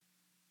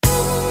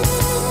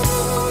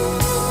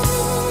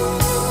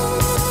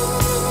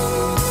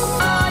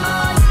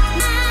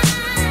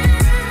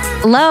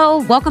Hello,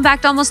 welcome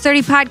back to Almost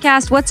 30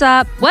 Podcast. What's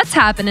up? What's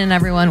happening,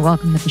 everyone?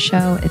 Welcome to the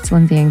show. It's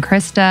Lindsay and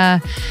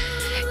Krista,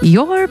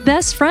 your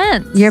best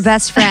friends. Your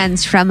best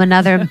friends from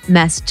another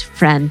messed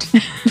friend.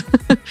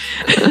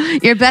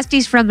 Your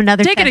besties from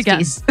another Take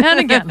testes. it again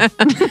and again.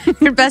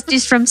 Your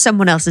besties from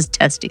someone else's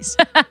testes.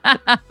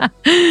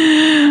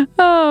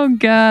 Oh,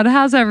 God.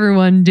 How's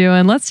everyone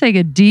doing? Let's take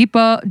a deep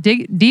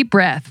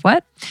breath.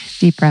 What?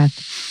 Deep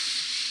breath.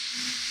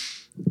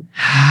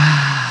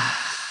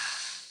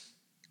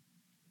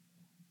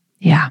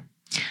 Yeah.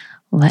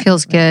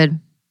 Feels good.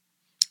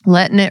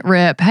 Letting it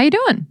rip. How you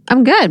doing?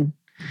 I'm good.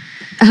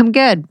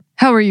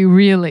 How are you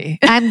really?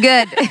 I'm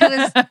good. It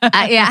was,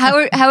 yeah.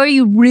 How are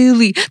you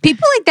really?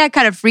 People like that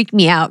kind of freak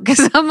me out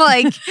because I'm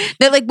like,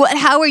 they're like, what?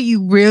 How are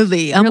you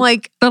really? I'm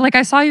like, They're like,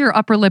 I saw your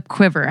upper lip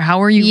quiver.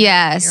 How are you?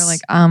 yes. You're like,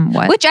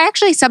 what? Which I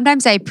actually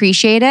sometimes I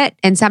appreciate it,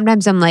 and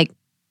sometimes I'm like,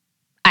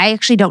 I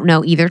actually don't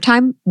know either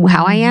time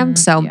how I am.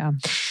 So yeah.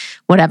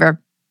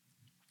 whatever.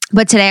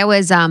 But today I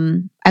was, I've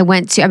been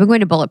going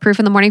to Bulletproof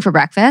in the morning for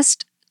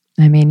breakfast.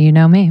 I mean, you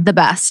know me. The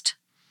best.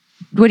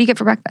 What do you get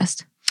for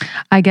breakfast?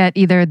 I get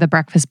either the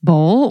breakfast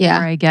bowl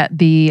Yeah. or I get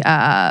the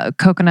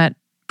coconut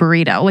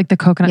burrito, like the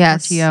coconut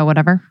Yes. tortilla,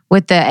 whatever.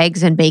 With the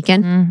eggs and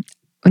bacon?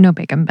 No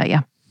bacon, but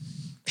yeah.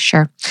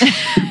 Sure. So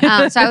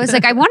I was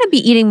like, I want to be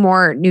eating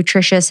more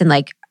nutritious and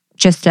like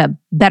just a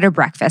better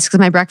breakfast because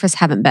my breakfasts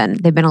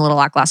they've been a little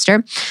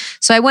lackluster.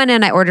 So I went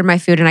in, I ordered my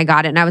food and I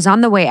got it. And I was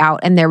on the way out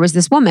and there was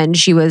this woman,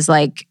 she was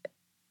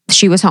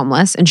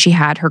homeless and she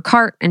had her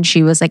cart and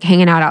she was like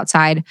hanging out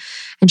outside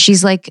and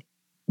she's like,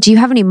 do you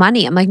have any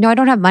money? I'm like, no, I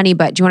don't have money,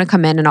 but do you want to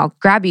come in and I'll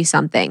grab you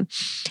something?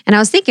 And I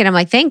was thinking, I'm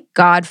like, thank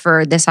God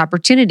for this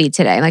opportunity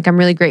today. Like, I'm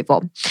really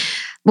grateful.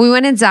 We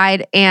went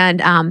inside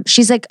and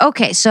she's like,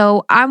 okay,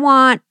 so I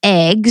want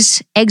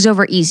eggs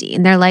over easy.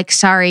 And they're like,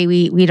 sorry,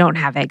 we don't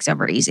have eggs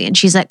over easy. And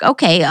she's like,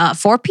 okay,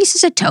 4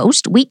 pieces of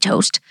toast, wheat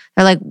toast.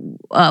 They're like,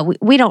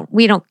 we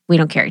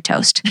don't carry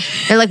toast.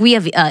 They're like, we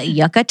have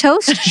yucca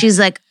toast. She's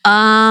like,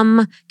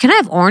 can I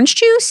have orange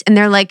juice? And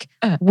they're like,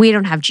 we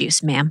don't have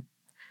juice, ma'am.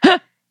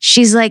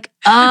 She's like,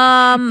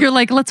 You're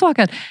like, let's walk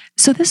out.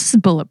 So this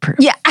is Bulletproof.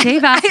 Yeah.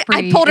 Dave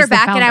Asprey I pulled her is the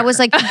back and I founder. was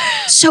like,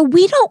 so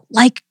we don't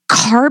like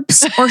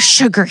carbs or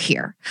sugar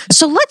here.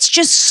 So let's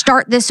just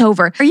start this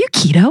over. Are you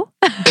keto?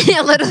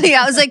 Yeah, literally,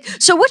 I was like,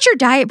 so what's your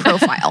diet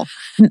profile?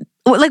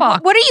 Like,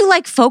 Fuck. what are you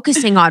like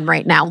focusing on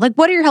right now? Like,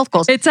 what are your health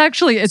goals?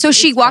 So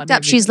she walked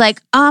up, she's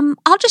like,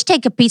 I'll just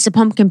take a piece of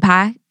pumpkin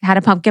pie. Had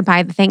a pumpkin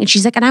pie thing. And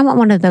she's like, and I want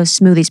one of those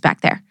smoothies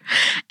back there.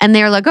 And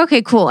they're like,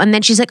 okay, cool. And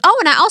then she's like, oh,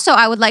 and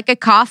I would like a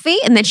coffee.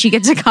 And then she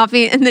gets a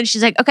coffee. And then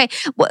she's like, okay,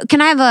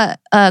 can I have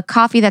a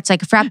coffee that's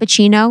like a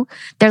Frappuccino?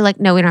 They're like,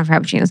 no, we don't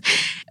have Frappuccinos.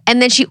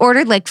 And then she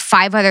ordered like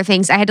 5 other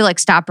things. I had to like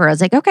stop her. I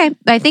was like, okay,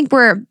 I think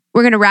we're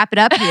going to wrap it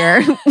up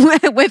here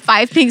with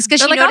 5 things.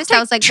 Because she like, noticed I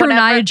was like, whatever.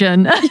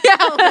 Trinigen.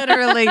 Yeah,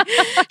 literally.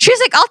 She was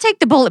like, I'll take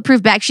the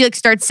Bulletproof bag. She like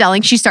starts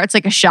selling. She starts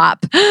like a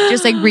shop,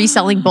 just like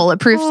reselling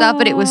Bulletproof stuff.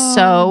 But it was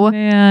so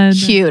man.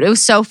 cute. It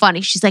was so funny.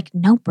 She's like,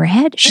 no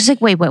bread? She's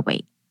like,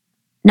 wait.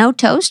 No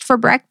toast for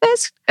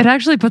breakfast? It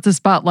actually puts a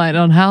spotlight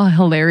on how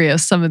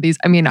hilarious some of these.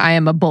 I mean, I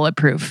am a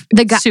Bulletproof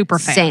super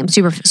fan. Same,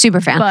 super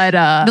fan. But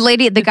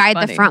the guy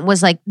at the front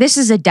was like, this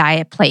is a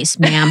diet place,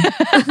 ma'am.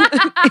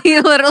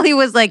 He literally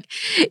was like,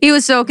 he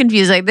was so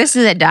confused. Like, this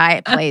is a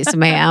diet place,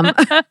 ma'am.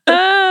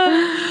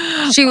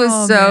 She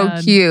was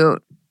man.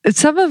 cute.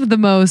 Some of the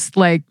most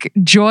like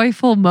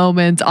joyful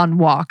moments on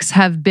walks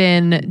have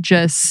been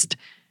just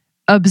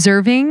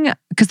observing,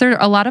 because there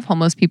are a lot of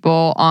homeless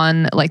people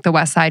on like the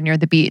west side near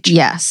the beach.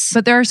 Yes.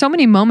 But there are so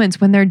many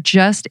moments when they're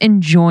just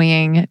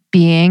enjoying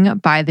being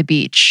by the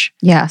beach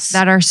Yes.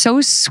 that are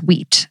so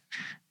sweet.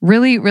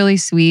 Really, really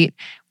sweet.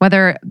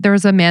 Whether there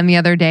was a man the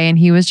other day and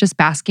he was just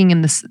basking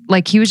in this,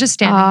 like he was just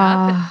standing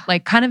up,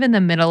 like kind of in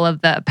the middle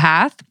of the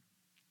path.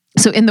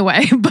 So in the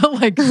way, but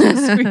like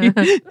so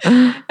sweet.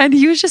 And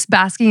he was just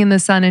basking in the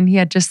sun and he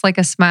had just like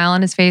a smile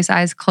on his face,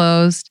 eyes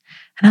closed.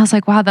 And I was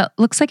like, wow, that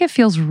looks like it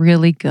feels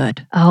really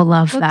good. Oh,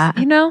 love that.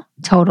 You know?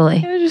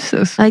 Totally. It was just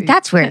so sweet. Like,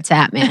 that's where it's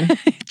at, man.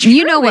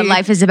 You know what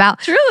life is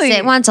about. Truly. Say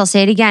it once, I'll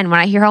say it again. When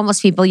I hear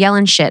homeless people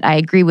yelling shit, I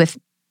agree with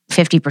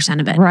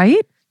 50% of it.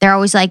 Right? They're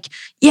always like,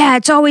 yeah,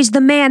 it's always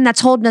the man that's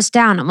holding us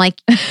down. I'm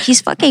like,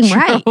 he's fucking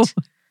right.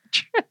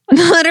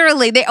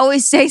 Literally, they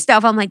always say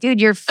stuff. I'm like,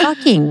 dude, you're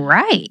fucking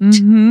right.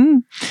 Mm-hmm.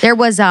 There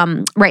was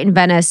right in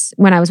Venice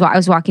when I was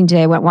walking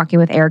today. I went walking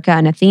with Erica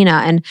and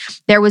Athena, and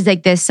there was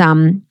like this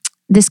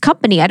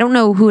company. I don't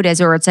know who it is,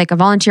 or it's like a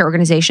volunteer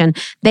organization.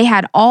 They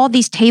had all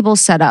these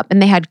tables set up,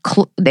 and they had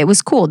it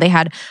was cool. They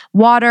had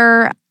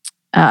water,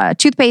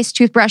 toothpaste,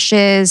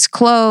 toothbrushes,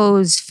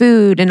 clothes,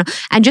 food,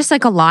 and just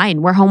like a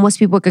line where homeless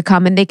people could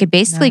come and they could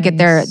basically get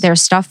their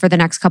stuff for the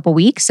next couple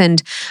weeks.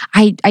 And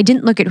I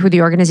didn't look at who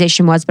the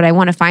organization was, but I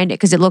want to find it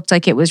because it looked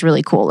like it was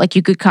really cool. Like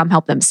you could come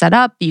help them set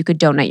up, you could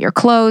donate your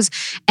clothes.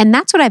 And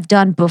that's what I've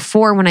done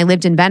before when I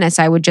lived in Venice.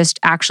 I would just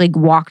actually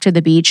walk to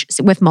the beach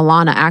with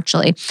Milana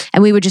actually,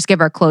 and we would just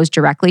give our clothes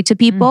directly to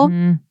people.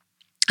 Mm-hmm.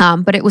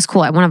 But it was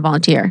cool. I want to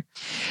volunteer.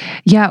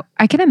 Yeah,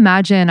 I can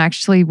imagine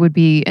actually would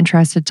be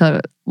interested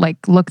to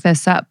like look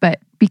this up, but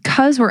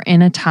because we're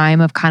in a time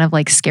of kind of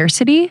like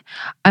scarcity,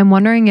 I'm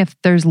wondering if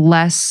there's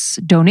less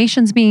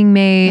donations being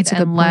made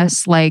and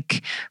less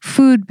like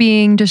food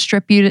being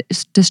distributed.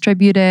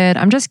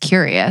 I'm just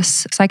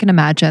curious because I can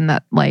imagine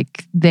that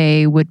like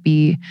they would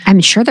be.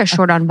 I'm sure they're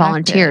short on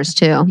volunteers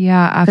too.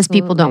 Yeah, absolutely. Because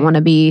people don't want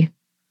to be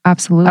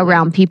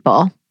around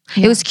people.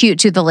 Yeah. It was cute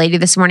too. The lady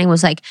this morning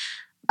was like,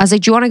 I was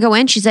like, do you want to go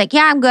in? She's like,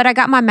 yeah, I'm good. I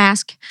got my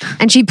mask.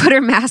 And she put her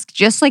mask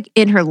just like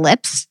in her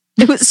lips.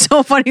 It was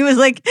so funny. It was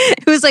like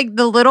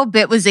the little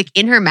bit was like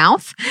in her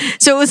mouth.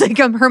 So it was like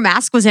her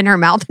mask was in her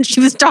mouth and she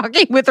was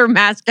talking with her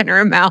mask in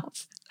her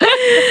mouth.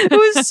 It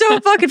was so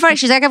fucking funny.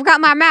 She's like, I've got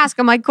my mask.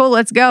 I'm like, cool,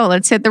 let's go.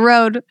 Let's hit the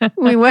road.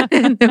 We went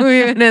in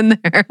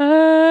there.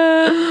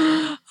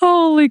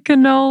 Holy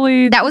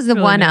cannoli. That was the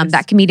really one, nice.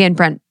 That comedian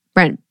Brent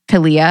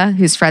Pilia,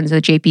 who's friends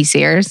with JP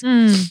Sears.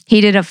 He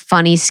did a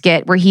funny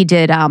skit where he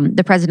did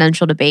the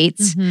presidential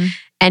debates.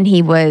 And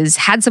he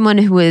had someone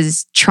who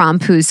was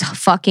Trump, who's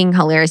fucking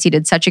hilarious. He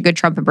did such a good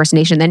Trump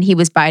impersonation. Then he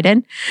was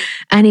Biden.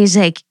 And he's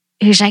like,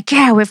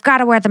 yeah, we've got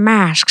to wear the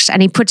masks.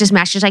 And he puts his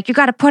mask. He's like, you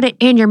got to put it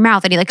in your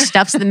mouth. And he like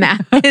stuffs his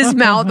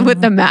mouth with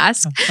the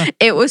mask.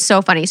 It was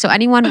so funny. So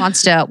anyone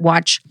wants to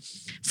watch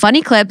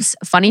funny clips,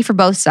 funny for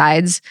both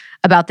sides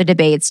about the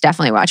debates,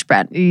 definitely watch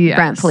Brent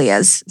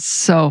Pilia's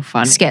so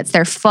funny skits.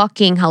 They're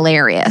fucking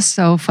hilarious.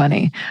 So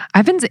funny.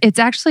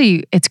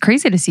 It's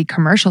crazy to see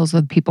commercials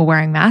with people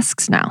wearing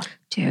masks now.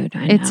 Dude,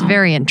 I know. It's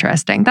very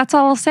interesting. That's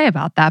all I'll say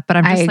about that. But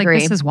I'm just like,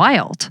 this is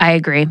wild. I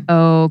agree.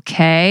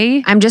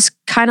 Okay. I'm just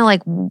kind of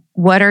like,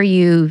 what are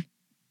you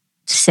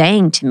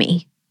saying to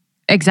me?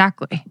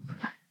 Exactly.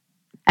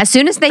 As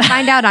soon as they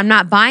find out I'm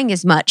not buying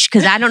as much,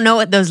 because I don't know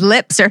what those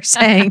lips are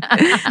saying,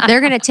 they're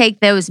going to take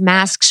those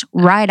masks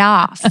right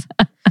off.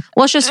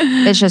 Well,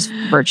 it's just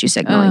virtue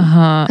signaling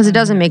because it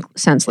doesn't make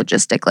sense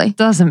logistically.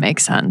 Doesn't make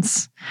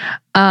sense.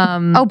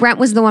 Brent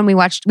was the one we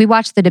watched. We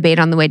watched the debate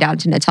on the way down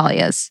to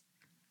Natalia's.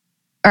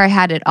 Or I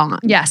had it on.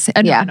 Yes.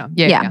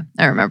 Yeah.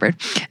 I remembered.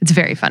 It's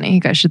very funny. You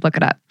guys should look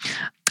it up.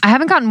 I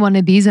haven't gotten one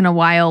of these in a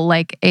while,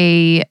 like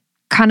a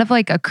kind of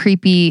like a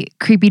creepy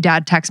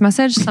dad text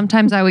message.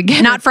 Sometimes I would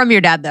get not from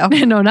your dad though.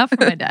 No, not from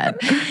my dad.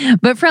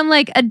 But from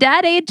like a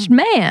dad-aged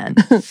man.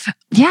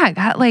 Yeah, I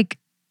got like,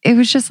 it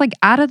was just like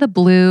out of the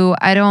blue.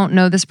 I don't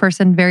know this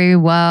person very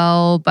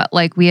well, but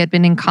like we had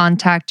been in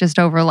contact just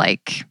over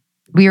like,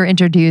 we were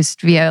introduced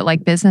via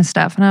like business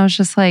stuff. And I was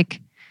just like,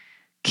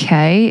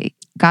 okay,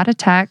 got a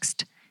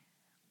text.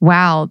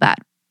 Wow, that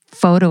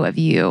photo of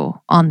you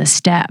on the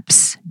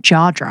steps,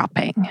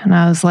 jaw-dropping. And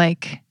I was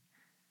like,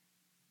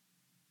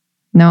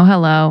 no,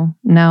 hello.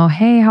 No,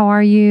 hey, how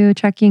are you?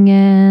 Checking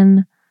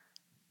in.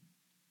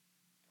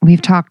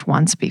 We've talked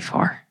once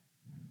before.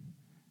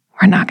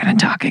 We're not going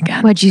to talk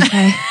again. What'd you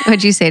say?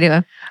 What'd you say to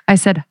him? I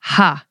said,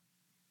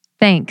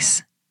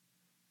 thanks.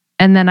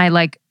 And then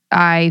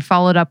I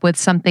followed up with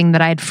something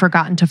that I had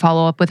forgotten to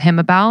follow up with him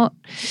about.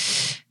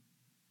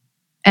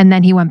 And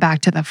then he went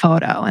back to the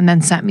photo and then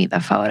sent me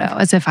the photo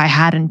as if I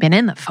hadn't been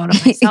in the photo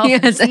myself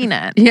and seen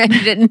it. Yeah,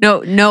 you didn't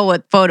know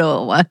what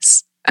photo it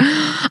was.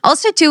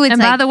 Also, too, it's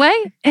by the way,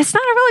 it's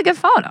not a really good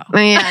photo.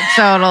 Yeah,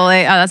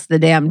 totally. Oh, that's the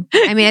damn.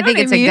 I mean, I think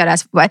it's a good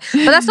ass. But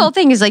that's the whole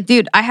thing is like,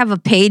 dude, I have a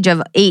page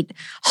of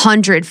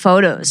 800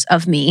 photos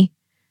of me,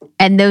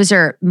 and those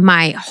are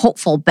my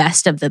hopeful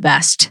best of the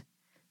best.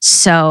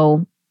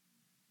 So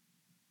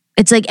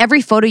it's like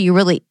every photo you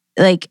really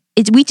like.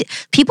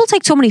 People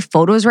take so many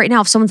photos right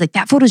now. If someone's like,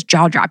 that photo's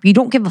jaw drop, you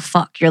don't give a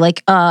fuck. You're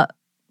like,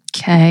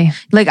 okay.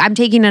 Like, I'm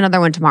taking another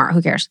one tomorrow.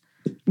 Who cares?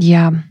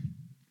 Yeah.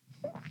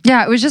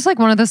 Yeah, it was just like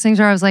one of those things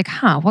where I was like,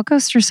 what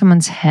goes through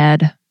someone's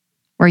head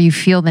where you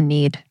feel the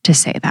need to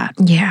say that?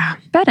 Yeah.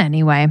 But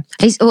anyway.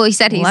 He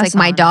said, he's like,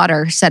 my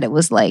daughter said it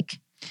was like.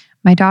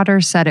 My daughter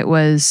said it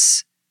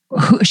was,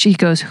 she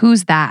goes,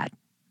 who's that?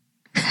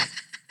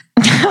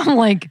 I'm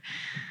like,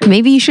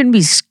 maybe you shouldn't be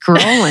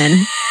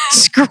scrolling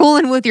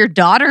with your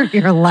daughter in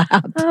your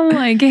lap. I'm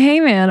like, hey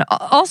man.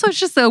 Also, it's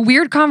just a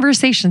weird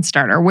conversation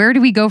starter. Where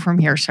do we go from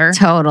here, sir?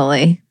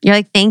 Totally. You're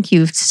like, thank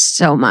you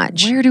so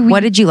much. What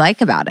did you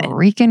like about it?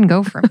 Freaking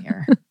go from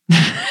here.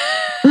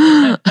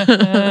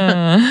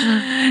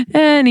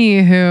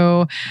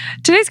 Anywho,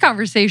 today's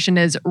conversation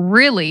is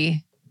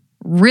really,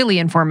 really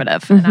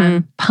informative. And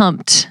I'm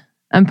pumped.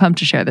 I'm pumped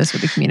to share this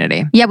with the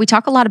community. Yeah, we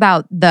talk a lot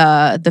about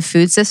the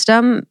food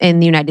system in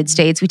the United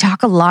States. We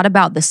talk a lot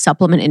about the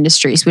supplement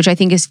industries, which I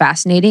think is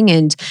fascinating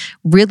and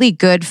really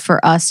good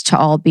for us to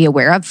all be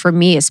aware of. For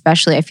me,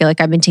 especially, I feel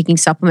like I've been taking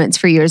supplements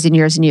for years and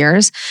years and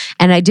years,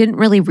 and I didn't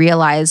really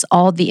realize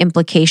all the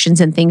implications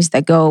and things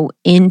that go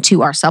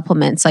into our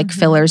supplements, like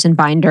fillers and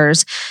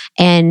binders,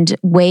 and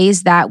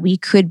ways that we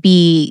could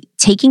be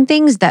taking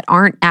things that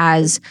aren't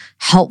as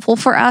helpful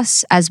for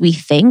us as we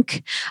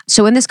think.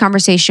 So in this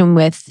conversation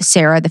with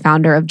Sarah, the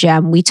founder of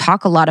GEM, we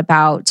talk a lot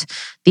about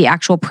the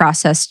actual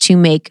process to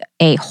make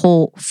a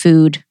whole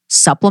food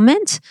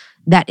supplement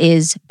that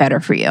is better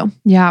for you.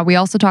 Yeah, we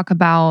also talk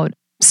about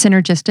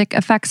synergistic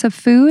effects of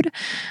food,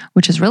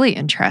 which is really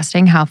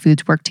interesting how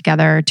foods work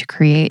together to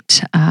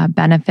create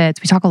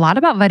benefits. We talk a lot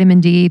about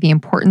vitamin D, the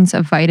importance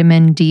of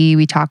vitamin D.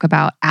 We talk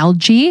about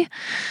algae.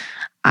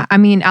 I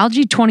mean,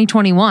 algae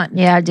 2021.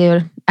 Yeah,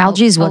 dude.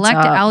 Algae's what's Elect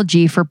up.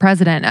 algae for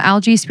president.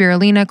 Algae,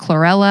 spirulina,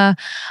 chlorella.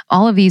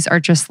 All of these are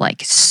just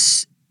like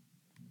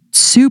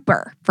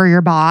super for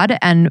your bod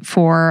and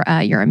for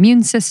your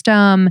immune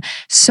system.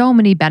 So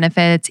many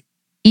benefits.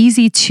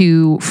 Easy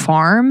to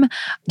farm.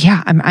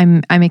 Yeah,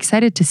 I'm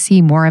excited to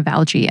see more of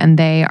algae, and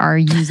they are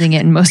using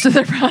it in most of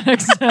their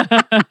products. I'm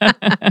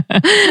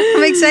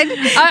excited.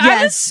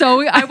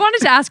 I wanted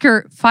to ask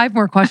her 5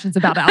 more questions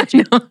about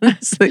algae.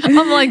 Honestly.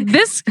 I'm like,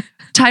 this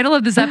title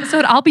of this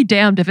episode, I'll be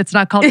damned if it's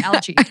not called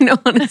algae. I know,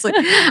 honestly.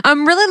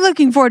 I'm really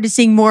looking forward to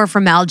seeing more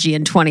from algae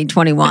in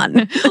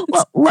 2021.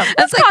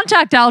 Let's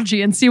contact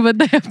algae and see what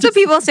they have to That's what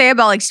people say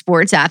about like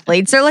sports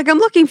athletes. They're like, I'm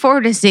looking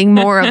forward to seeing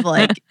more of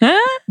like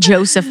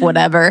Joseph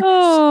whatever.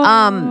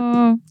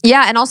 Oh.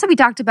 Yeah, and also we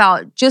talked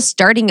about just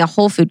starting a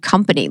whole food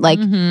company, like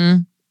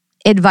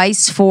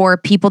advice for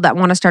people that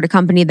want to start a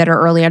company that are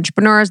early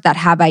entrepreneurs that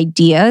have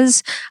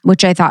ideas,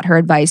 which I thought her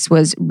advice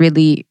was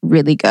really,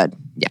 really good.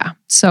 Yeah.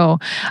 So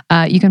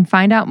you can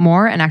find out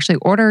more and actually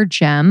order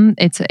Gem.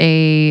 It's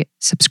a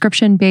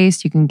subscription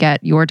based. You can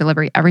get your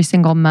delivery every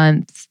single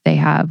month. They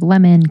have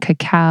lemon,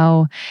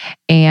 cacao,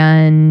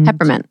 and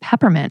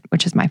peppermint,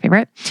 which is my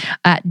favorite,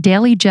 at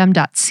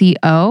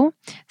dailygem.co.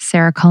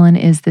 Sarah Cullen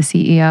is the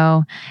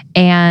CEO.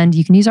 And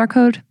you can use our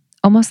code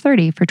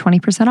almost30 for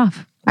 20%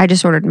 off. I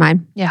just ordered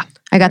mine. Yeah.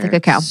 I got the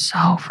cacao. So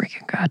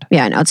freaking good.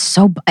 Yeah, I know.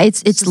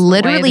 It's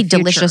literally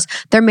delicious.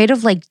 They're made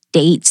of like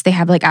dates. They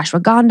have like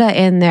ashwagandha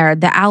in there,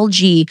 the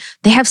algae.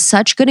 They have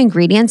such good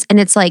ingredients,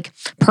 and it's like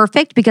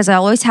perfect because I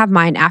always have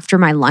mine after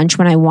my lunch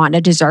when I want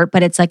a dessert,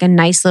 but it's like a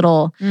nice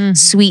little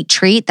sweet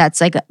treat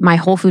that's like my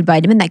whole food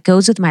vitamin that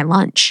goes with my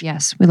lunch.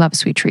 Yes, we love a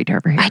sweet treat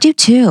over here. I do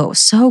too.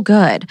 So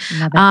good.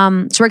 Love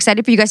it. So we're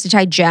excited for you guys to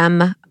try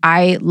Gem.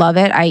 I love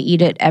it. I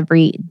eat it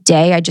every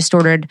day. I just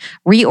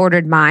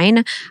reordered mine.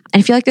 And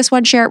if you like this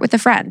one, share it with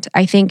a friend.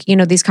 I think,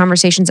 these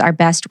conversations are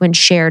best when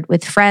shared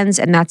with friends,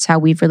 and that's how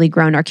we've really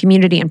grown our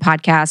community and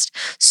podcast.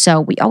 So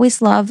we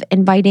always love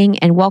inviting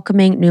and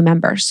welcoming new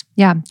members.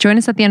 Yeah. Join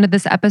us at the end of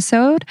this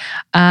episode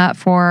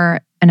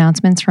for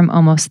announcements from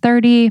Almost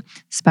 30,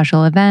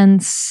 special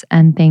events,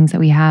 and things that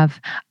we have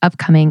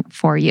upcoming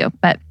for you.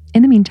 But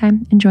in the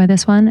meantime, enjoy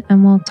this one,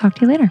 and we'll talk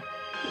to you later.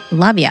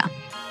 Love ya.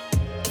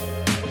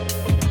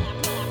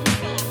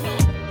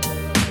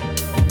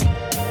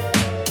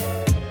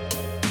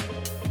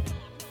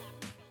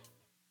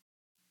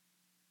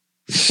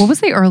 What was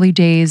the early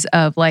days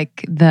of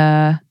like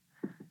the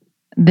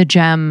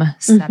Gem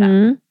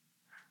setup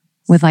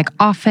with like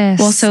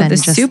office? Well, so the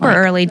super like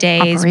early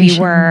days, operations.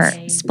 we were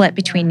split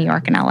between New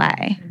York and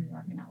LA.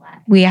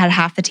 We had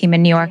half the team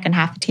in New York and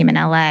half the team in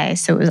LA.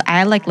 So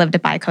I like lived a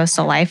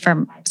bi-coastal life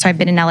so I've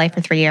been in LA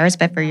for 3 years,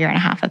 but for a year and a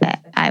half of it,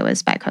 I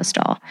was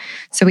bi-coastal.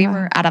 So we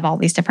were out of all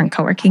these different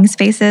co-working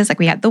spaces. Like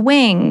we had The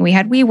Wing, we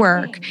had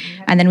WeWork,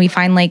 and then we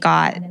finally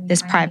got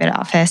this private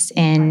office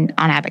on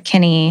Abbot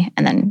Kinney,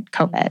 and then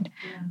COVID.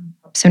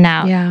 So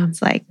now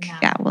it's like,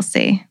 we'll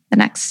see the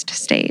next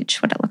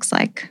stage, what it looks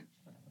like.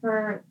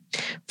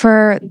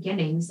 For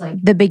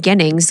the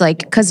beginnings, like,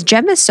 because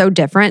Gem is so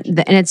different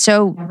and it's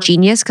so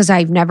genius because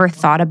I've never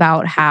thought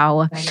about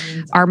how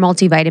our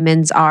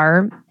multivitamins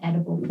are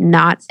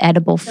not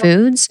edible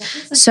foods.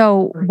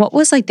 So what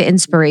was like the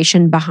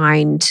inspiration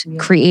behind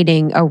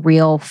creating a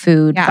real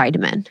food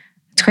vitamin?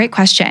 It's a great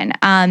question.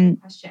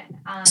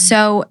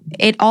 So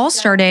it all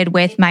started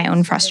with my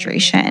own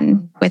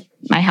frustration with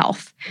my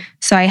health.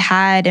 So I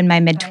had in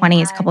my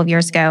mid-20s, a couple of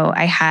years ago,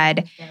 I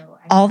had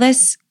all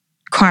this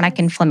chronic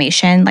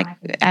inflammation. Like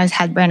I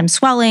had random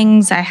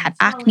swellings, I had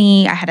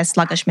acne, I had a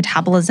sluggish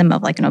metabolism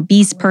of like an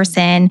obese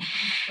person.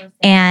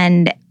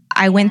 And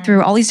I went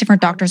through all these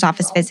different doctor's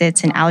office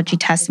visits and allergy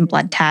tests and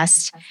blood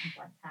tests.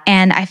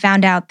 And I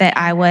found out that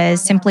I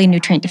was simply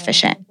nutrient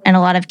deficient in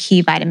a lot of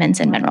key vitamins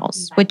and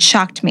minerals, which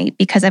shocked me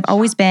because I've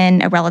always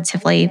been a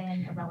relatively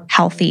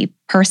healthy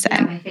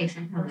person.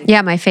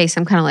 Yeah, my face.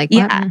 I'm kind of like,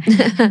 what?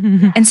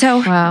 Yeah. And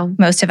so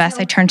most of us,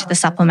 I turned to the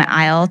supplement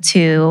aisle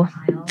to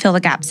fill the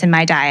gaps in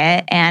my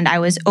diet. And I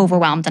was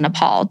overwhelmed and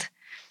appalled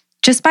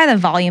just by the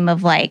volume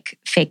of like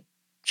fake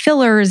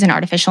fillers and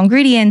artificial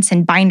ingredients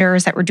and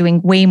binders that were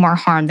doing way more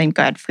harm than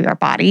good for your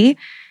body.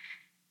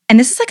 And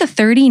this is like a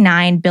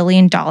 $39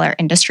 billion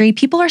industry.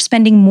 People are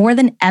spending more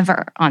than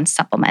ever on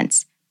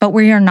supplements, but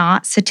we are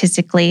not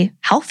statistically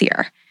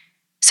healthier.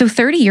 So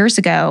 30 years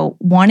ago,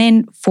 1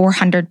 in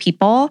 400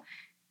 people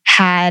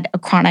had a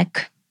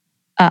chronic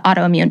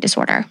autoimmune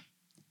disorder.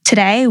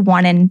 Today,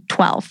 1 in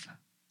 12.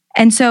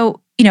 And so,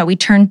 we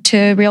turned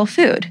to real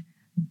food.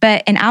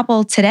 But an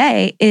apple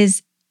today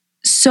is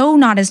so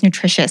not as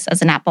nutritious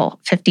as an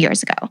apple 50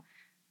 years ago.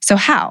 So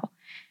how?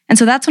 And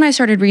so that's when I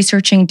started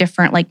researching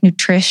different like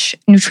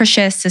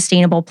nutritious,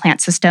 sustainable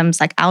plant systems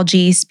like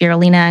algae,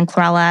 spirulina, and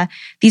chlorella.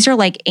 These are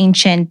like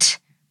ancient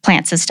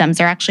plant systems.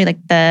 They're actually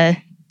like the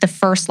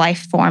first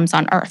life forms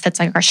on Earth. It's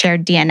like our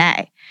shared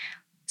DNA.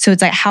 So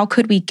it's like, how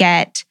could we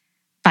get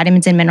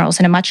vitamins and minerals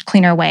in a much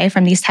cleaner way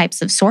from these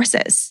types of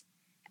sources?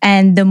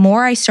 And the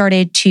more I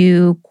started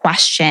to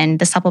question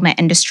the supplement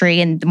industry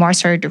and the more I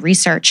started to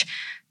research,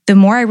 the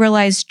more I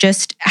realized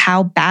just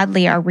how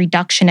badly our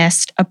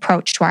reductionist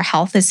approach to our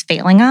health is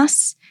failing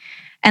us.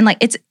 And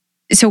like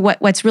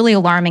what's really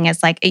alarming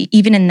is like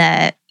even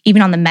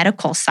on the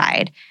medical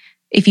side,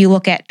 if you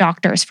look at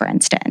doctors, for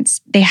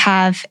instance, they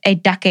have a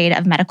decade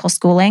of medical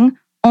schooling.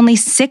 Only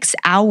 6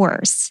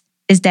 hours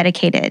is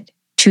dedicated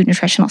to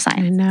nutritional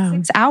science. I know.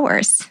 6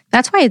 hours.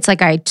 That's why it's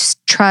like I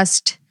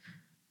trust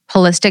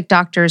holistic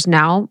doctors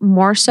now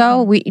more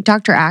so.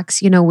 Dr.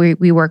 Axe,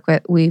 we work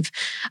with, we've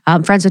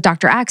friends with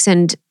Dr. Axe,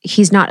 and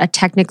he's not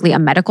technically a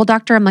medical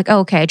doctor. I'm like,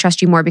 oh, okay, I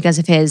trust you more because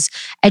of his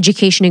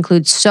education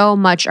includes so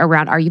much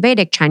around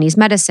Ayurvedic, Chinese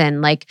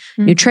medicine, like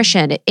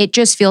nutrition. It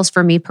just feels,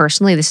 for me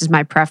personally, this is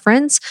my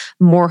preference,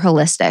 more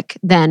holistic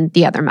than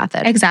the other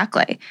method.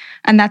 Exactly.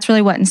 And that's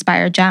really what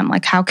inspired GEM.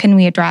 Like, how can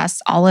we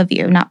address all of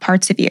you, not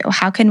parts of you?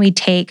 How can we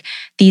take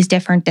these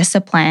different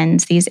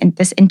disciplines, this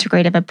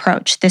integrative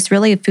approach, this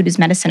really food is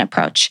medicine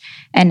approach,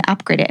 and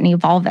upgrade it and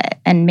evolve it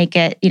and make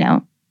it,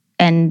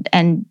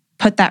 and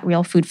put that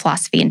real food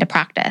philosophy into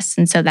practice.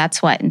 And so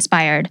that's what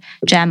inspired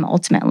GEM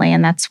ultimately,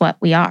 and that's what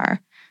we are.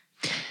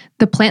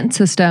 The plant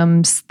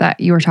systems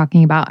that you were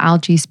talking about,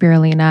 algae,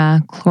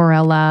 spirulina,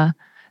 chlorella.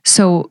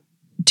 So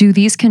do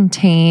these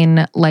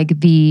contain like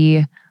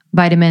the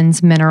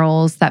vitamins,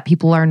 minerals that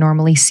people are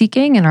normally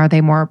seeking? And are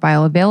they more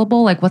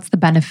bioavailable? Like, what's the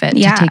benefit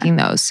to taking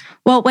those?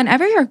 Well,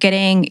 whenever you're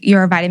getting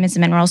your vitamins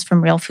and minerals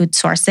from real food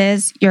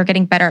sources, you're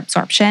getting better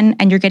absorption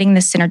and you're getting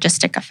this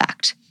synergistic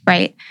effect,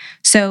 right?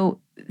 So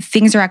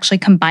things are actually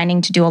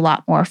combining to do a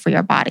lot more for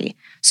your body.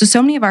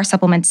 So many of our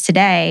supplements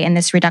today in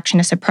this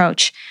reductionist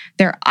approach,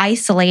 they're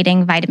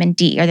isolating vitamin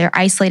D or they're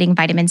isolating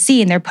vitamin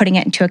C and they're putting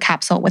it into a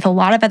capsule with a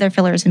lot of other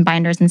fillers and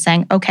binders and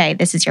saying, okay,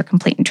 this is your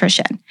complete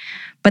nutrition.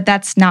 But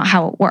that's not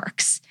how it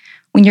works.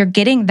 When you're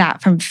getting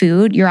that from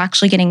food, you're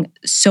actually getting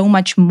so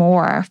much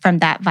more from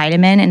that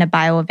vitamin in a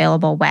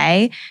bioavailable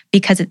way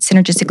because it's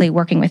synergistically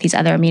working with these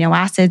other amino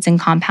acids and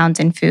compounds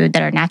in food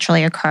that are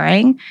naturally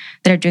occurring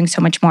that are doing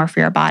so much more for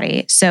your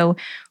body. So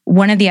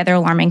one of the other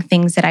alarming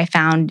things that I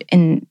found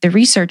in the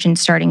research in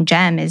starting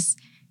GEM is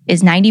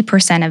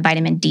 90% of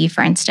vitamin D,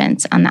 for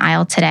instance, on the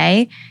aisle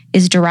today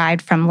is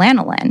derived from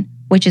lanolin,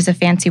 which is a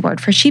fancy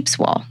word for sheep's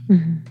wool.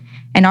 Mm-hmm.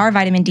 And our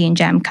vitamin D in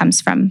GEM comes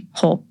from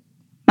whole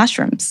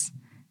mushrooms,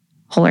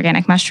 whole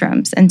organic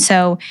mushrooms. And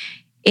so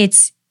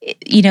it's,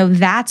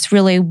 that's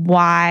really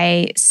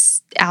why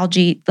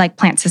algae, like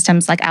plant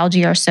systems like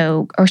algae are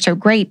so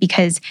great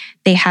because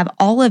they have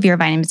all of your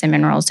vitamins and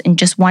minerals in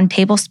just 1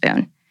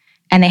 tablespoon.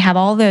 And they have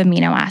all the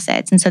amino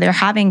acids. And so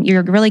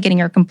you're really getting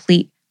your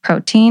complete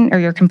protein or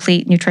your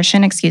complete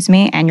nutrition,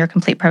 and your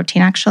complete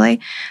protein actually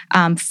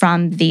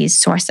from these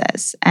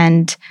sources.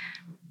 And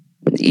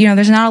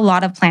there's not a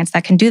lot of plants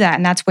that can do that.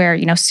 And that's where,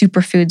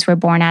 superfoods were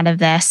born out of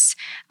this.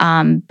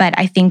 But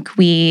I think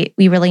we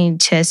really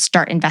need to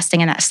start investing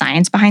in that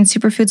science behind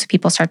superfoods so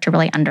people start to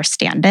really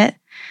understand it.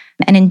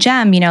 And in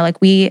GEM,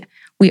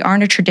 we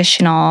aren't a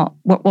traditional,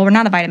 we're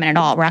not a vitamin at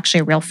all. We're actually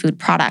a real food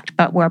product,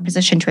 but we're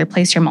positioned to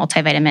replace your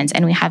multivitamins.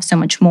 And we have so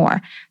much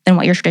more than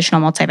what your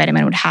traditional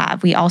multivitamin would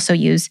have. We also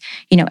use,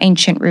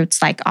 ancient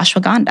roots like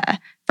ashwagandha,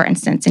 for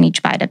instance, in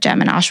each bite of GEM.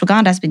 And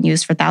ashwagandha has been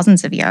used for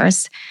thousands of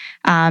years.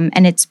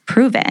 And it's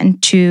proven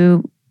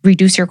to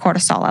reduce your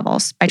cortisol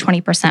levels by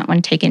 20%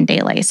 when taken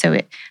daily. So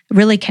it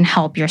really can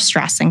help your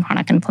stress and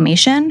chronic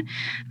inflammation.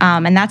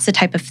 And that's the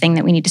type of thing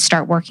that we need to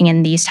start working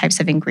in these types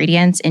of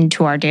ingredients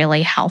into our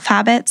daily health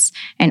habits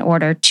in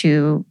order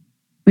to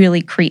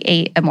really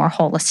create a more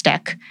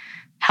holistic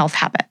health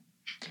habit.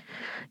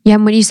 Yeah,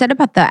 and when you said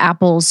about the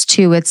apples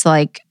too, it's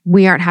like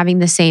we aren't having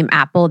the same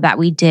apple that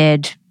we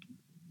did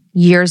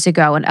years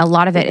ago. And a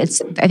lot of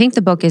it, I think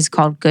the book is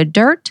called Good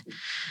Dirt.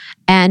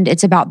 And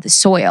it's about the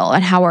soil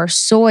and how our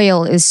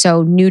soil is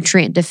so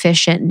nutrient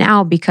deficient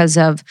now because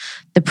of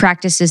the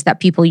practices that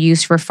people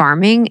use for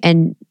farming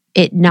and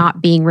it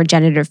not being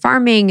regenerative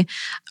farming,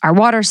 our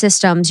water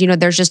systems.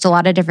 There's just a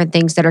lot of different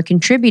things that are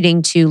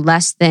contributing to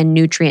less than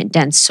nutrient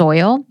dense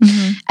soil.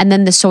 Mm-hmm. And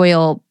then the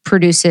soil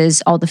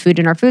produces all the food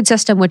in our food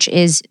system, which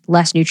is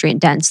less nutrient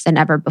dense than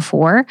ever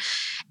before.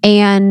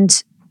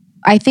 And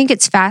I think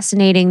it's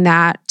fascinating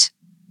that,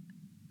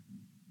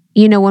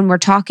 when we're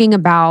talking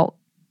about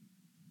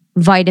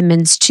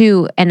vitamins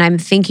too, and I'm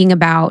thinking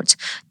about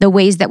the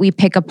ways that we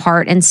pick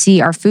apart and see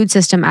our food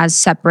system as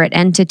separate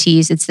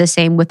entities. It's the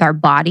same with our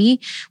body,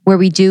 where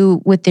we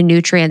do with the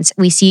nutrients,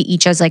 we see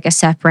each as like a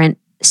separate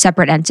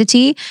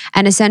entity.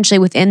 And essentially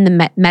within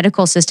the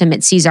medical system,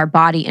 it sees our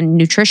body and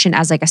nutrition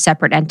as like a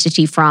separate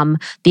entity from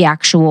the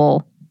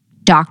actual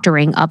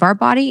doctoring of our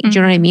body. Mm-hmm. Do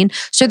you know what I mean?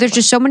 So there's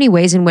just so many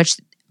ways in which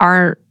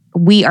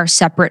we are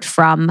separate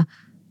from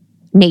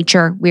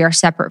nature. We are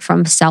separate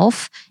from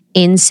self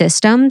in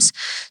systems.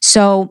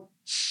 So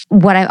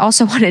what I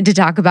also wanted to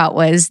talk about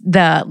was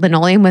the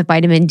linoleum with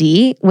vitamin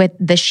D with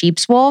the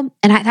sheep's wool.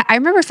 And I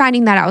remember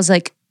finding that I was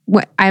like,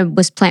 I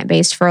was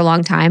plant-based for a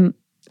long time,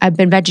 I've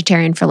been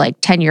vegetarian for like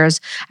 10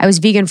 years. I was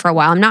vegan for a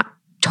while. I'm not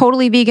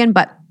totally vegan,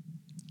 but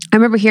I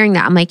remember hearing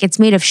that. I'm like, it's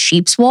made of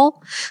sheep's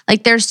wool.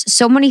 Like there's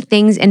so many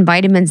things in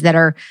vitamins that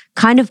are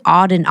kind of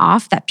odd and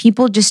off that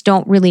people just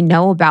don't really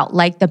know about,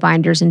 like the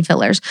binders and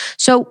fillers.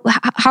 So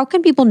how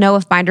can people know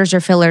if binders or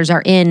fillers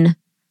are in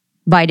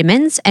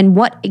vitamins, and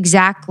what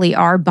exactly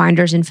are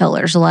binders and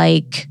fillers?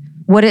 Like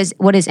what is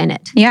in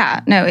it?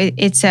 Yeah, no,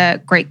 it's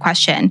a great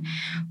question.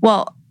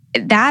 Well,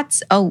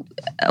 that's a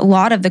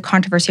lot of the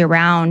controversy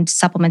around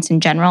supplements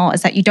in general,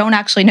 is that you don't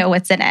actually know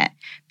what's in it,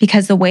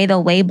 because the way the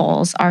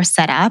labels are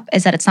set up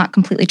is that it's not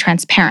completely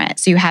transparent.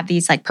 So you have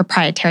these like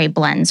proprietary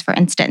blends, for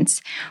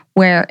instance,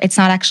 where it's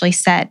not actually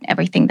said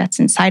everything that's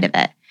inside of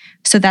it.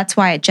 So that's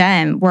why at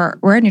GEM, we're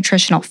a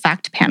nutritional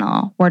fact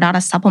panel. We're not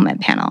a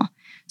supplement panel.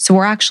 So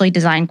we're actually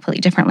designed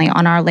completely differently.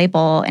 On our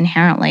label,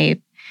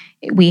 inherently,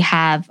 we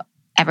have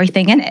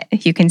everything in it.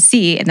 You can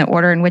see in the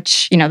order in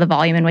which, the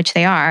volume in which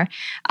they are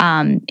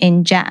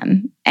in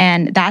GEM.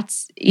 And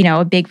that's,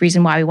 a big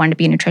reason why we wanted to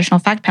be a nutritional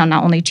fact panel,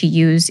 not only to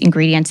use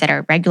ingredients that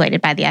are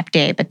regulated by the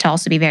FDA, but to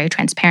also be very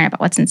transparent about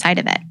what's inside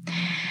of it.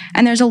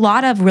 And there's a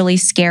lot of really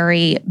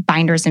scary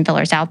binders and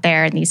fillers out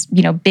there, and these,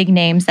 big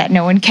names that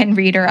no one can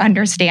read or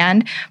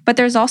understand. But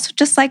there's also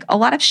just like a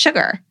lot of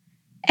sugar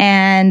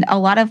and a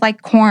lot of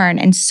like corn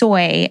and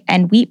soy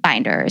and wheat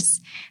binders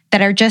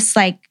that are just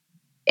like,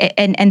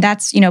 and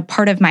that's,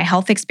 part of my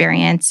health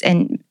experience.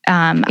 And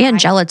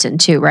gelatin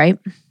too, right?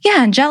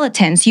 Yeah, and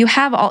gelatins. You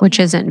have all, which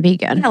isn't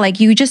vegan. Yeah, like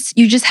you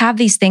just have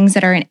these things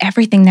that are in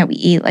everything that we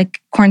eat,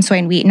 like corn, soy,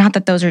 and wheat. Not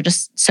that those are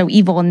just so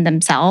evil in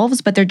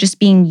themselves, but they're just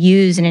being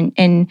used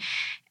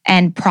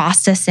and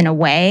processed in a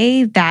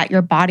way that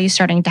your body's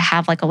starting to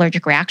have like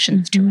allergic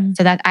reactions to it.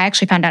 So that I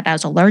actually found out I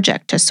was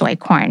allergic to soy,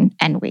 corn,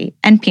 and wheat,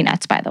 and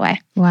peanuts, by the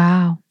way.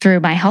 Wow.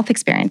 Through my health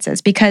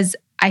experiences, because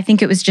I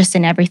think it was just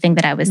in everything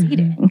that I was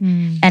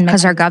eating. And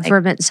because our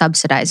government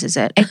subsidizes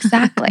it.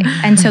 Exactly.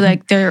 And so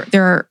like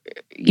they're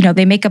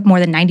they make up more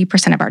than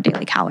 90% of our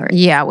daily calories.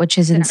 Yeah, which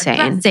is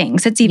insane.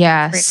 Things. It's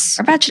even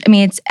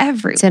it's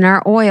everywhere. It's in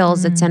our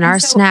oils, it's in our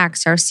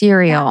snacks, our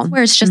cereal.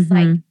 Where it's just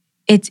like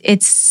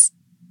it's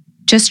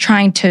just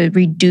trying to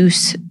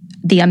reduce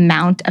the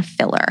amount of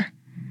filler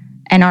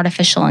and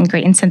artificial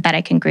ingredients,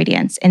 synthetic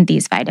ingredients in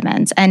these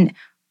vitamins. And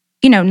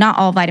not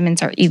all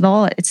vitamins are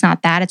evil. It's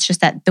not that. It's just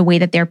that the way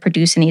that they're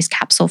produced in these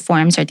capsule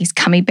forms or these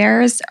gummy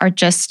bears are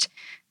just,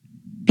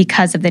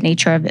 because of the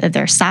nature of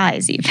their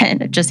size,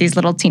 even just these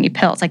little teeny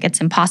pills. Like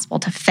it's impossible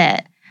to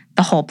fit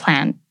the whole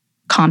plant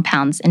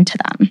compounds into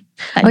them.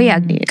 Oh yeah,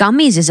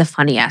 gummies is a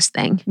funny ass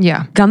thing.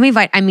 Yeah,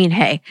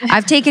 hey,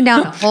 I've taken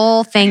down a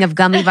whole thing of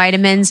gummy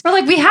vitamins. We're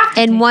like, we have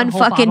to in one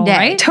fucking bottle, day.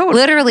 Right? Totally.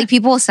 Literally,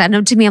 people will send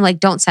them to me. I'm like,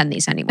 don't send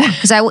these anymore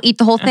because I will eat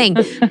the whole thing.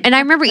 And I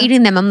remember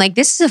eating them. I'm like,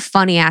 this is a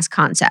funny ass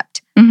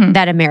concept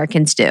that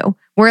Americans do.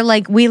 We're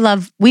like, we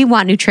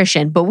want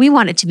nutrition, but we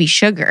want it to be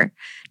sugar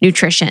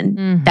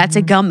nutrition. That's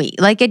a gummy.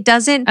 Like it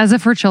doesn't. As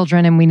if we're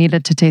children and we need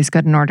it to taste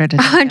good in order to.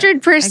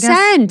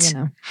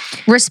 100%.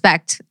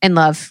 Respect and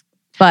love,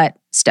 but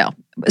still.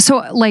 So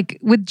like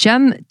with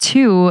GEM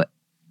too,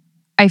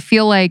 I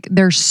feel like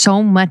there's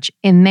so much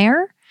in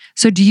there.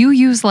 So do you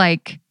use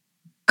like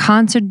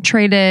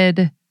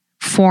concentrated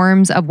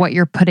forms of what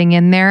you're putting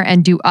in there,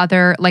 and are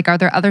there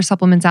other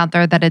supplements out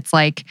there that it's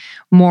like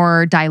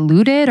more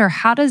diluted, or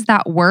how does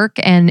that work?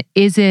 And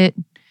is it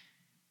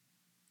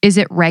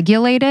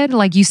regulated?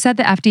 Like you said,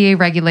 the FDA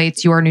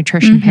regulates your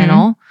nutrition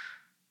panel.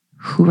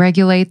 Who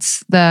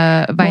regulates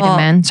the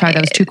vitamin? Well, sorry,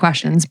 that was two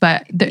questions,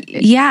 but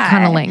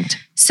kind of linked.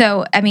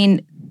 So, I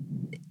mean,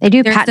 they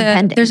do patent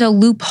pending. There's a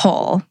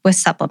loophole with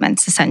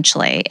supplements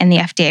essentially in the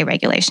FDA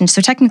regulation.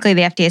 So technically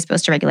the FDA is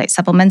supposed to regulate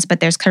supplements,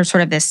 but there's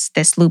sort of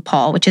this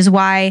loophole, which is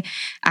why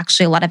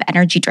actually a lot of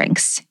energy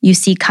drinks you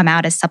see come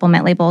out as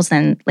supplement labels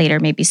and later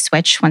maybe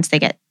switch once they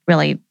get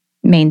really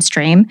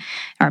mainstream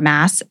or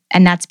mass.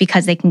 And that's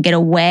because they can get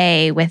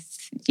away with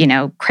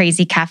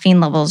crazy caffeine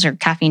levels or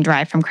caffeine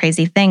derived from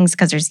crazy things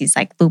because there's these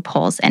like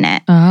loopholes in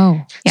it. Oh.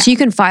 Yeah. So you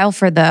can file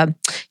for the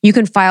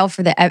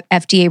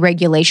FDA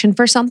regulation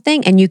for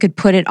something, and you could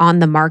put it on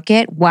the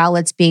market while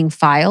it's being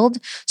filed.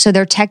 So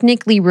they're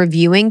technically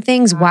reviewing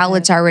things while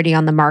it's already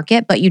on the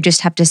market, but you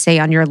just have to say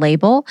on your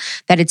label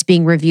that it's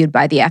being reviewed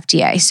by the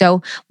FDA.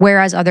 So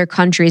whereas other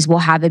countries will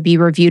have it be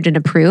reviewed and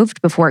approved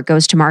before it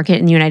goes to market,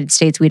 in the United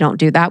States, we don't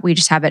do that. We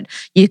just have it,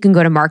 you can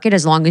go to market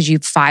as long as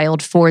you've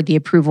filed for the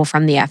approval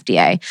from the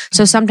FDA.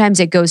 So sometimes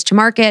it goes to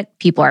market,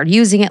 people are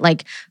using it.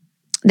 Like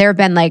there have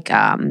been like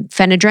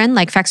phenedrine,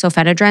 like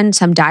fexofenadrine,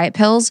 some diet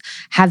pills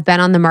have been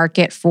on the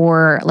market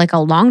for like a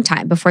long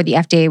time before the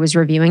FDA was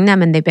reviewing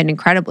them, and they've been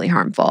incredibly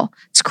harmful.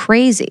 It's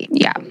crazy.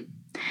 Yeah.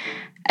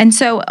 And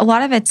so a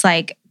lot of it's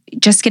like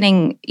just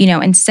getting,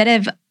 instead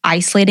of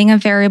isolating a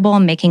variable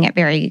and making it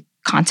very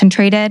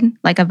concentrated,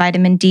 like a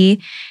vitamin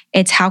D,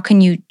 it's how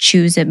can you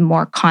choose a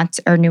more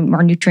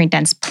nutrient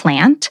dense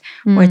plant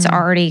where it's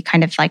already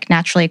kind of like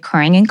naturally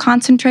occurring and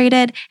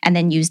concentrated, and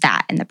then use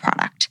that in the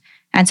product.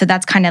 And so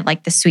that's kind of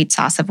like the sweet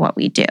sauce of what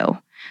we do.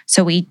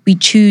 So we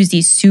choose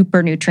these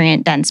super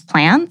nutrient dense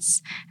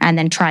plants and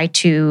then try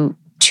to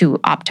to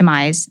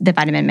optimize the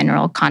vitamin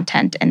mineral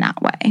content in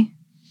that way.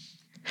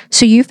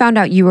 So you found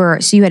out you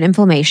had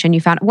inflammation.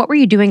 What were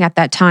you doing at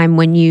that time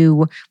when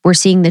you were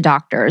seeing the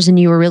doctors and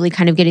you were really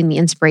kind of getting the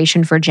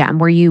inspiration for GEM?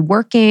 Were you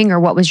working or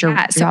what was your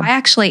job? So I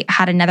actually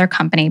had another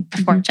company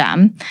before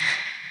GEM.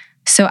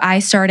 So I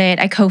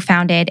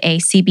co-founded a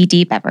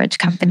CBD beverage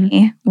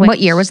company. What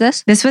year was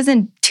this? This was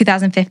in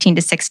 2015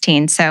 to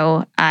 16.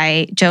 So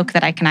I joke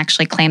that I can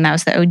actually claim that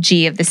was the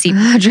OG of the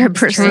CBD.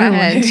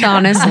 100%,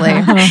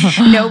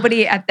 honestly.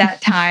 Nobody at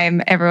that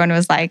time, everyone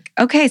was like,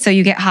 okay, so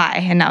you get high.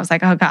 And I was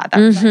like, oh God,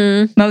 that's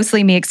like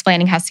mostly me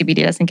explaining how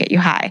CBD doesn't get you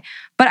high.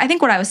 But I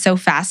think what I was so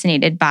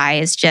fascinated by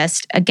is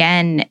just,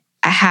 again,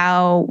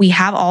 how we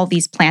have all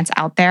these plants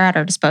out there at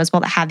our disposal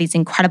that have these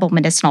incredible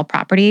medicinal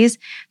properties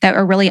that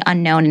are really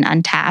unknown and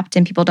untapped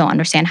and people don't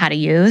understand how to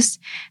use.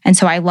 And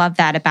so I love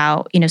that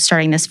about,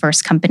 starting this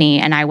first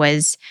company. And I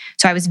was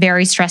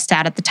very stressed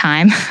out at the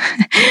time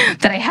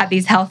that I had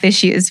these health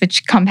issues,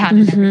 which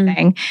compounded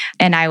everything.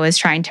 And I was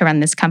trying to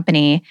run this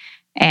company.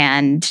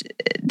 And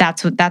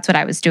that's what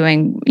I was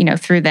doing,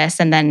 through this,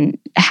 and then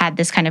had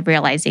this kind of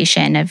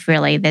realization of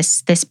really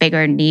this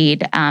bigger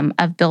need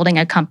of building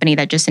a company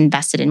that just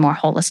invested in more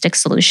holistic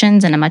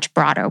solutions in a much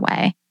broader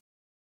way.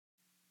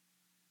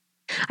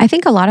 I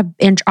think a lot of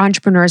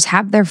entrepreneurs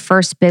have their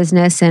first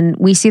business, and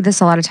we see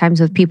this a lot of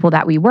times with people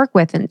that we work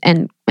with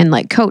and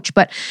like coach,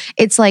 but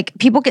it's like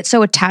people get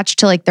so attached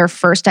to like their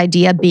first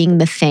idea being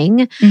the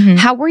thing.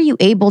 How were you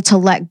able to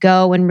let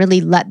go and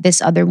really let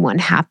this other one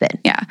happen?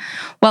 Yeah.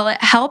 Well,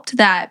 it helped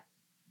that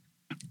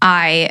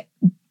I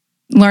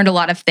learned a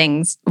lot of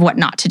things, what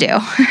not to do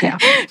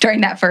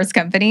during that first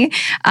company.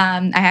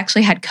 I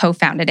actually had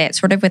co-founded it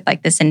sort of with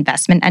like this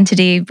investment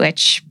entity,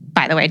 which,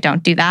 by the way,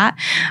 don't do that.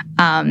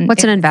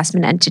 What's an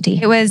investment entity?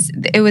 It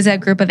was a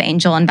group of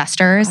angel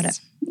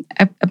investors,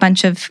 a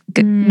bunch of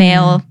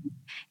male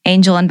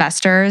angel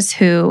investors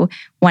who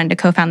wanted to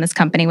co-found this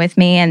company with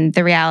me. And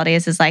the reality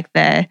is like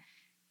the,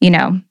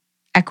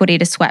 equity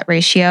to sweat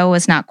ratio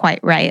was not quite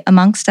right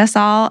amongst us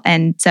all.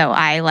 And so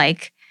I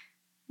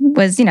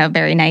was,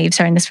 very naive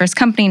starting this first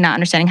company, not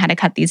understanding how to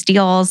cut these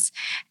deals,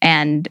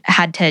 and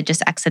had to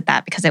just exit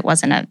that because it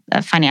wasn't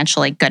a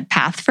financially good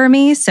path for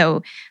me.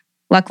 So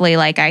luckily,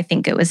 I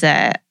think it was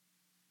a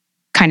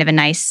kind of a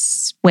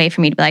nice way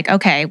for me to be like,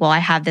 okay, well, I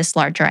have this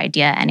larger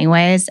idea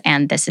anyways,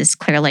 and this is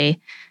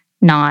clearly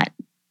not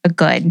a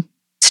good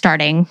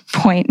starting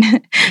point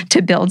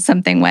to build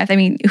something with. I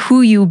mean,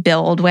 who you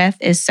build with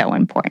is so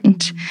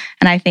important.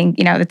 And I think,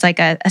 it's like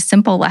a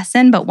simple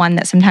lesson, but one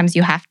that sometimes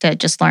you have to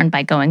just learn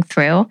by going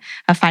through,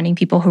 of finding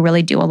people who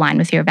really do align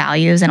with your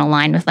values and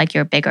align with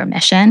your bigger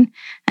mission.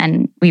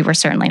 And we were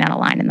certainly not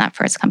aligned in that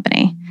first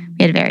company.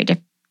 We had very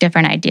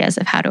different ideas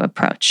of how to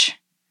approach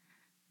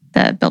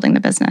building the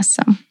business.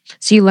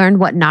 So you learned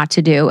what not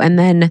to do. And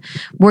then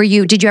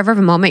did you ever have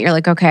a moment you're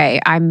like,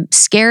 okay, I'm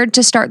scared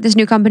to start this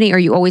new company? Or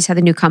you always had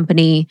the new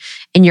company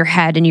in your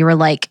head and you were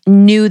like,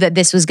 knew that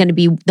this was going to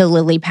be the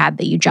lily pad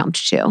that you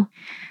jumped to?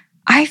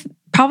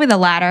 Probably the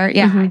latter.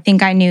 Yeah. I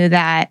think I knew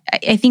that.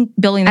 I think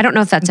building. I don't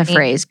know if that's a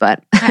phrase,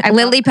 but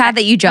lily pad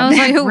that you jumped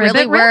to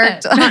really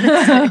worked.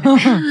 That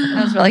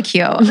was really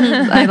cute.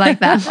 I like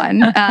that one.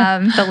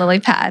 The lily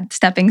pad,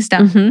 stepping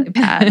stone, lily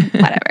pad,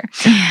 whatever.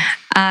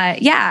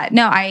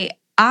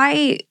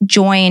 I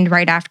joined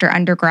right after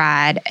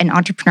undergrad an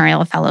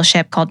entrepreneurial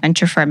fellowship called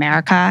Venture for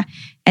America.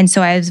 And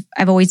so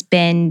I've always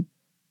been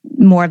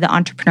more of the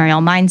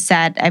entrepreneurial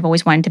mindset. I've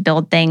always wanted to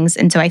build things.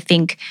 And so I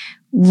think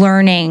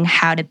learning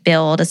how to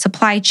build a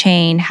supply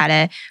chain, how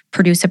to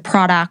produce a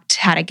product,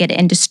 how to get it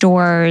into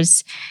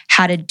stores,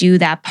 how to do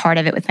that part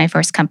of it with my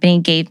first company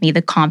gave me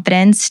the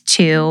confidence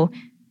to,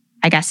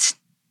 I guess,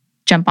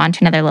 jump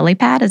onto another lily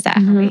pad. Is that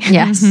how we...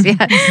 Yes.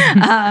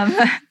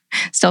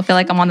 Still feel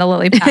like I'm on the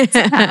lily pad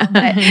somehow,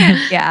 but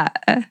yeah.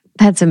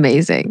 That's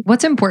amazing.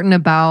 What's important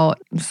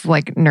about, it's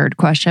like nerd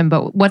question,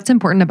 but what's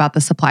important about the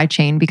supply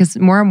chain? Because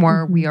more and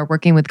more we are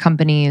working with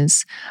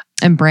companies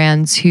and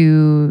brands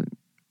who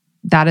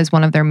that is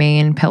one of their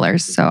main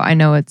pillars. So I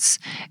know it's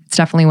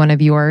definitely one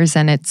of yours,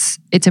 and it's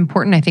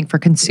important, I think, for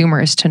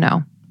consumers to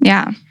know.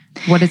 Yeah.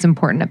 What is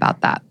important about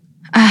that?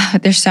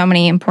 There's so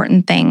many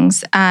important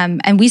things.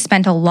 And we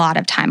spent a lot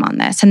of time on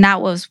this. And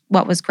that was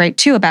what was great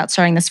too about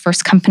starting this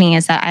first company,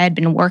 is that I had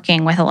been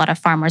working with a lot of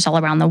farmers all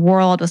around the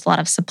world, with a lot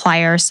of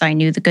suppliers. So I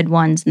knew the good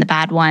ones and the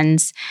bad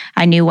ones.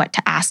 I knew what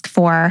to ask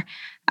for.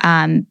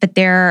 But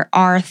there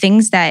are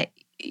things that,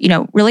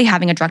 really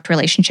having a direct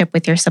relationship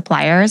with your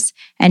suppliers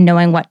and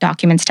knowing what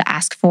documents to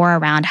ask for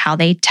around how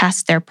they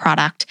test their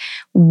product,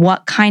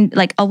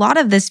 a lot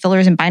of this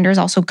fillers and binders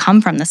also come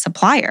from the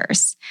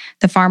suppliers.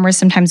 The farmers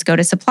sometimes go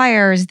to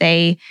suppliers,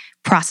 they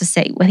process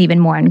it with even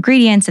more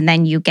ingredients, and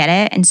then you get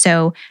it. And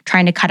so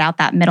trying to cut out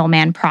that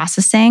middleman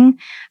processing,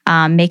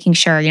 making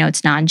sure,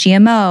 it's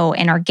non-GMO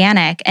and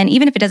organic. And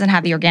even if it doesn't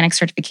have the organic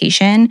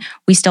certification,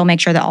 we still make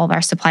sure that all of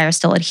our suppliers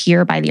still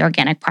adhere by the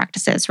organic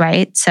practices,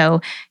 right?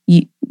 So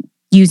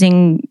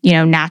using,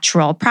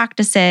 natural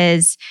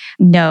practices,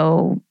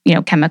 no,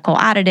 chemical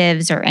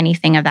additives or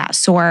anything of that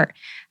sort.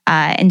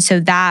 And so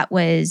that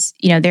was,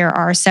 there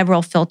are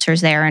several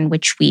filters there in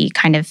which we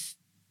kind of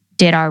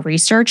did our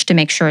research to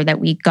make sure that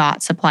we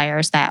got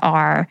suppliers that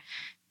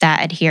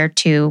adhere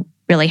to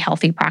really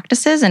healthy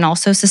practices and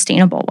also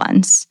sustainable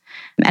ones.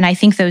 And I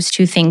think those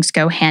two things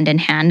go hand in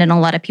hand. And a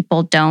lot of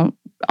people don't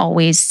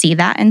always see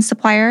that in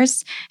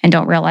suppliers and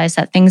don't realize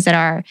that things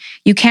that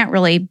you can't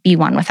really be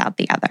one without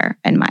the other,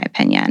 in my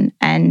opinion.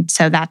 And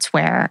so that's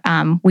where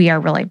we are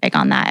really big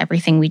on that.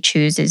 Everything we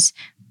choose is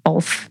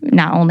both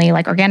not only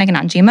like organic and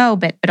non-GMO,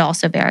 but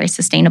also very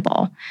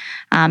sustainable.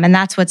 And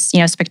that's what's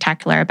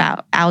spectacular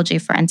about algae,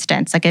 for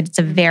instance. Like it's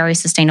a very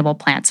sustainable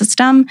plant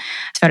system.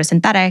 It's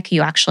photosynthetic.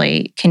 You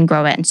actually can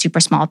grow it in super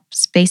small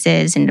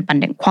spaces in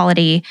abundant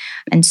quality.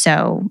 And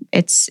so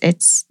it's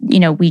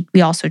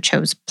we also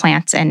chose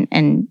plants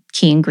and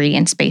key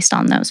ingredients based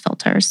on those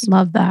filters.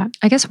 Love that.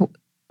 I guess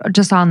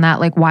just on that,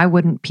 like why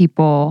wouldn't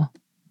people,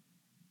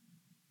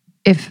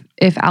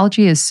 if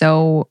algae is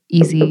so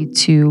easy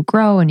to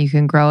grow and you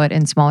can grow it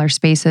in smaller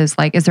spaces,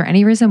 like is there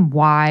any reason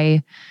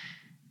why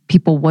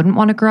people wouldn't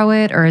want to grow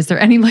it? Or is there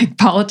any like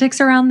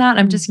politics around that?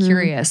 I'm just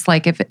curious.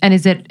 Like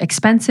is it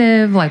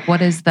expensive? Like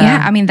what is the...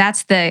 Yeah, I mean,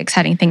 that's the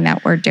exciting thing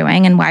that we're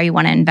doing and why we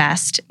want to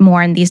invest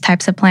more in these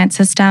types of plant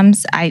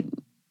systems. I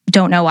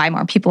don't know why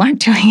more people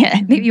aren't doing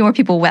it. Maybe more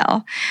people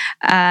will.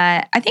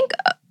 I think...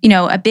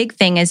 a big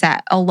thing is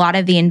that a lot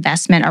of the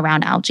investment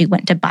around algae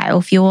went to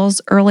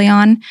biofuels early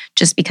on,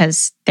 just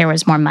because there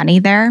was more money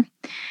there.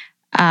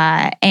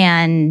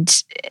 And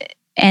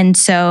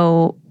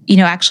so,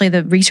 actually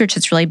the research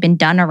that's really been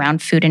done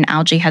around food and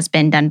algae has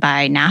been done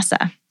by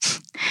NASA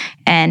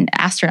and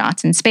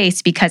astronauts in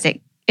space, because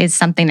it is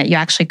something that you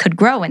actually could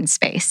grow in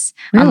space,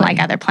 unlike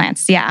other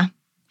plants. Yeah.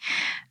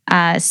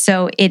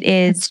 So it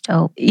is. That's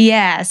dope.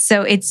 Yeah.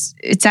 So it's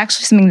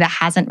actually something that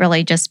hasn't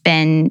really just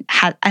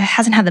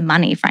hasn't had the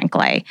money,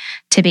 frankly,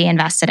 to be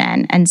invested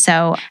in. And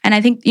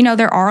I think,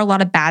 there are a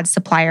lot of bad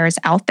suppliers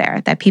out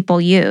there that people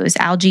use.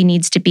 Algae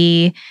needs to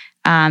be,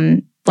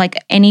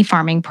 like any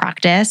farming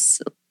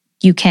practice,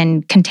 you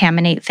can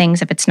contaminate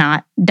things if it's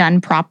not done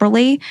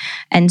properly.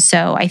 And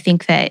so I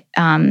think that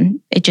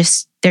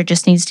there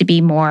just needs to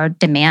be more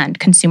demand,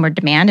 consumer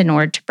demand, in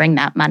order to bring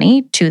that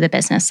money to the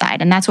business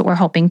side. And that's what we're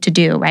hoping to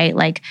do, right?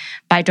 Like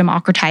by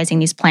democratizing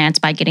these plants,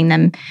 by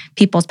getting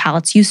people's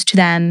palates used to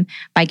them,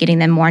 by getting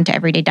them more into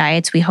everyday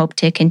diets, we hope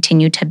to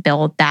continue to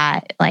build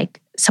that like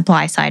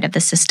supply side of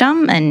the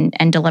system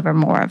and deliver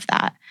more of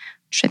that,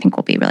 which I think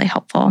will be really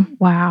helpful.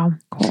 Wow.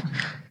 Cool.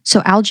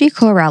 So algae,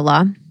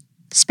 chlorella,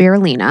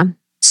 spirulina.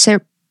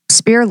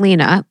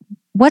 Spirulina,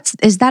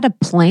 is that a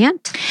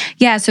plant?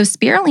 Yeah, so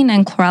spirulina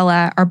and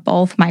chlorella are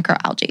both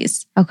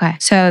microalgae. Okay.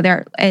 So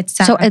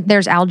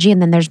there's algae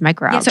and then there's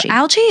microalgae. Yeah, so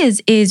algae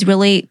is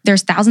really,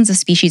 there's thousands of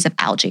species of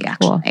algae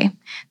actually. Cool.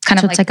 It's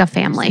kind of it's like a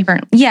family.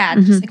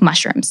 Just like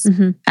mushrooms.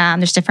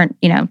 There's different,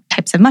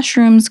 types of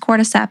mushrooms,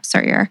 cordyceps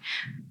or your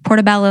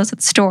portobellos at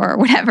the store or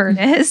whatever it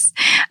is.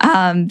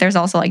 There's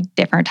also like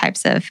different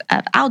types of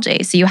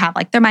algae. So you have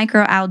like the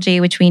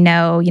microalgae, which we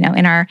know,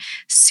 in our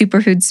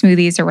superfood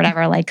smoothies or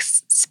whatever, like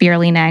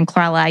spirulina and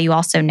chlorella. You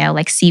also know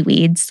like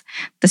seaweeds.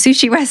 The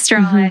sushi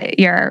restaurant,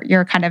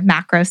 your kind of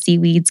macro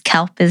seaweeds.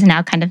 Kelp is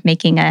now kind of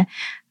making a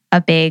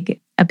big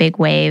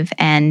wave.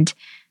 And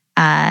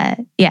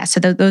so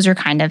those are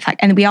kind of,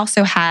 and we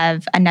also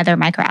have another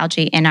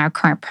microalgae in our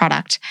current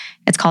product.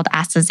 It's called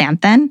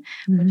astaxanthin,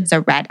 which is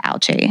a red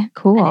algae.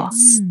 Cool.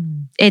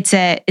 It's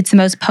the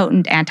most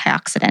potent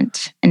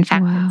antioxidant. In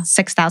fact, it's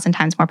 6,000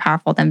 times more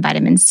powerful than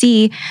vitamin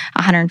C,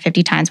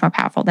 150 times more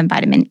powerful than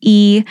vitamin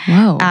E.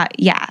 Whoa.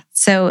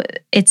 So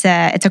it's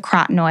a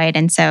carotenoid,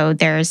 and so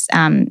there's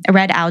a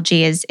red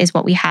algae is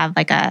what we have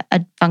like a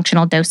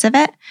functional dose of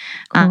it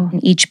in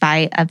each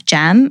bite of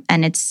gem,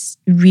 and it's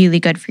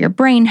really good for your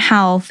brain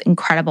health,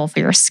 incredible for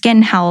your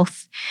skin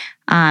health.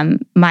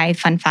 My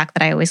fun fact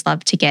that I always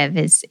love to give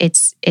is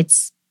it's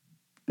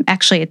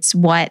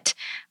what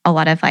a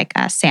lot of like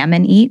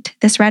salmon eat,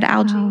 this red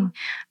algae. Oh.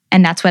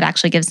 And that's what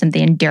actually gives them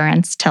the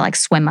endurance to like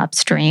swim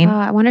upstream. Oh,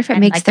 I wonder if it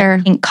makes like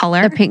their pink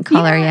color. Their pink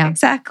color, yeah.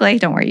 Exactly.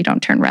 Don't worry, you don't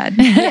turn red.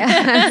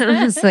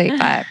 Honestly.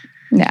 But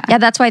yeah,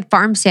 that's why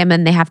farm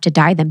salmon, they have to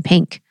dye them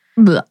pink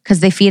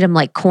because they feed them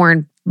like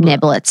corn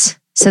niblets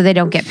so they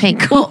don't get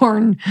pink.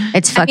 Corn.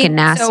 It's fucking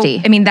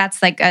nasty. So,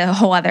 that's like a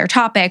whole other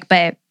topic,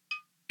 but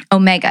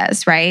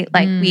omegas, right?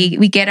 Like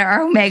we get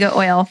our omega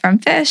oil from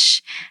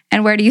fish.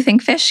 And where do you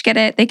think fish get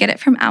it? They get it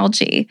from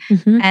algae.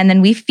 And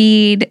then we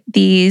feed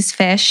these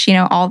fish,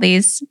 all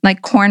these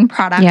like corn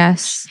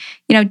products.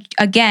 Yes.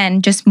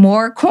 Again, just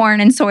more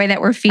corn and soy that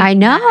we're feeding. I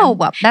know.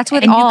 Well, that's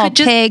with all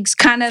pigs,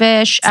 kind of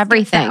fish,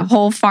 everything.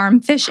 Whole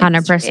farm fish.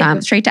 100%. Go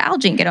straight to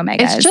algae and get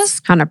omegas. It's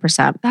just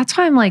 100%. That's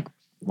why I'm like,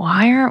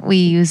 why aren't we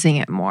using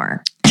it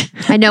more?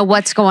 I know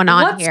what's going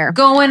on here. What's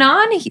going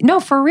on? No,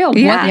 for real.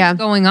 Yeah. What's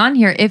going on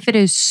here? If it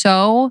is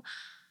so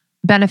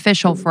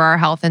beneficial for our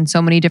health in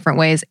so many different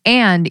ways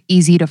and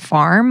easy to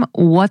farm,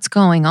 what's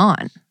going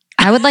on?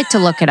 I would like to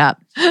look it up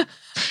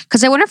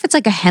because I wonder if it's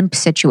like a hemp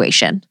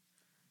situation.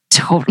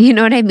 Totally. You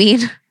know what I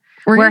mean?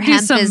 where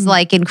hemp is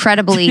like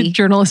incredibly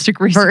journalistic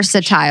research.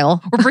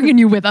 Versatile. We're bringing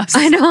you with us.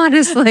 I know,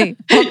 honestly.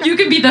 You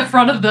can be the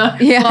front of the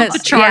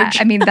charge.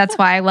 Yeah, I mean, that's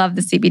why I love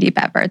the CBD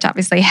beverage.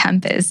 Obviously,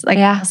 hemp is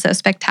like so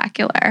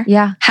spectacular.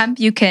 Yeah. Hemp,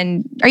 you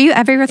can... Have you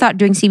ever thought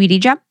doing CBD,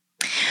 Jem?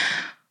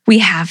 We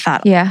have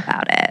thought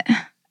about it.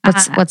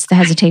 What's the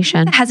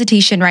hesitation? The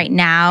hesitation right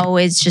now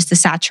is just the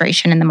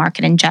saturation in the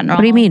market in general.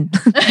 What do you mean?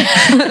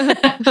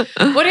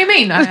 What do you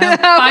mean? I have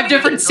 5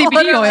 different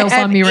CBD oils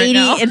on me right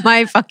now. In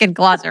my fucking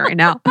closet right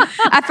now.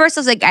 At first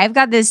I was like, I've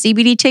got this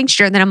CBD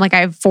tincture, and then I'm like,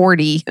 I have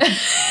 40.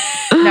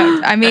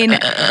 No, I mean,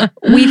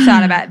 we've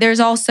thought about it. There's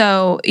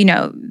also,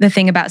 the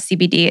thing about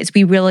CBD is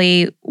we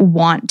really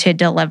want to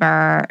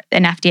deliver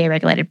an FDA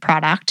regulated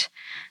product.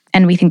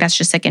 And we think that's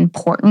just like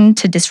important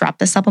to disrupt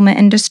the supplement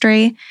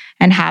industry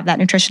and have that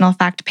nutritional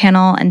fact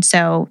panel. And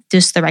so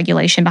just the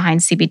regulation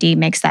behind CBD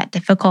makes that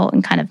difficult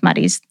and kind of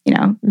muddies,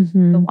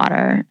 the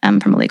water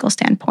from a legal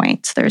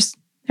standpoint. So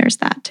there's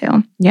that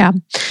too. Yeah.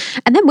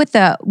 And then with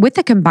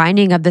the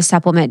combining of the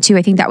supplement too,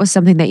 I think that was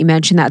something that you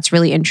mentioned that's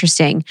really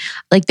interesting.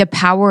 Like the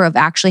power of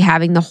actually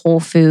having the whole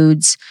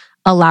foods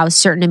allows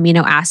certain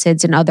amino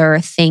acids and other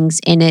things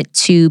in it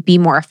to be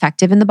more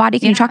effective in the body.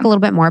 Can you talk a little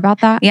bit more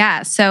about that?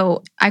 Yeah.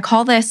 So I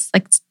call this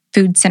like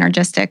food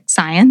synergistic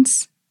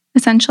science,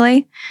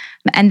 essentially.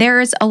 And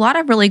there's a lot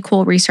of really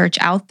cool research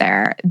out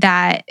there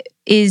that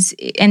is,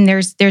 and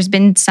there's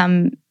been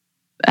some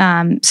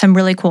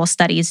really cool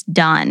studies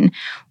done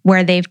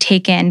where they've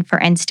taken, for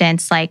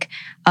instance, like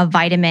a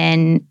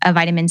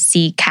vitamin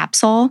C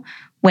capsule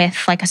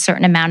with like a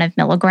certain amount of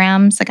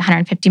milligrams, like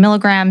 150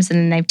 milligrams. And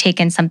then they've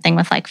taken something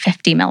with like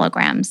 50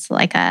 milligrams,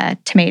 like a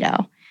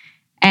tomato.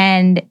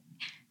 And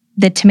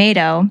the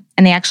tomato,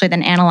 and they actually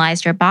then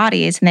analyzed your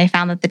bodies, and they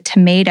found that the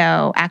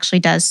tomato actually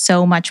does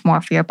so much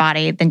more for your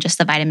body than just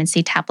the vitamin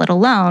C tablet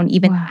alone,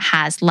 even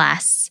has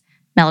less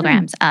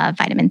milligrams of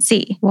vitamin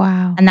C.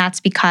 Wow. And that's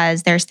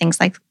because there's things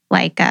like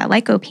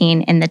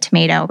lycopene in the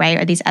tomato, right?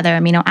 Or these other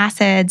amino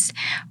acids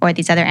or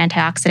these other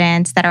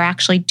antioxidants that are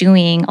actually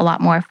doing a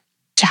lot more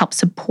to help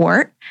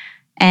support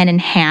and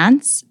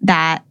enhance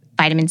that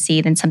vitamin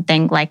C than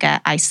something like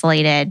an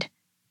isolated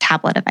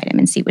tablet of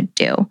vitamin C would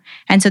do.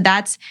 And so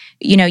that's,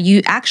 you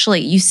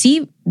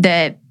see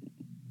the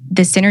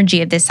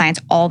synergy of this science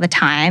all the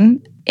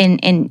time.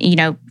 In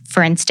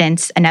for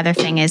instance, another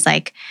thing is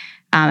like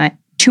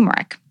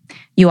turmeric.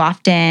 You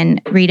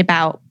often read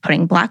about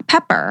putting black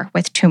pepper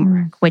with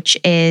turmeric, which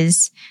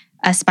is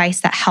a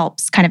spice that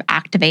helps kind of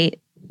activate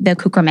the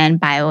curcumin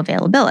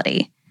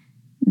bioavailability.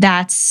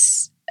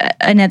 That's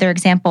another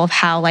example of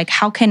how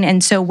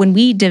and so when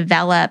we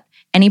develop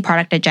any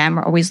product at Jem,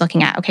 we're always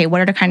looking at, okay, what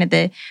are the kind of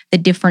the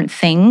different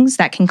things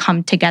that can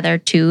come together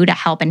to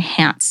help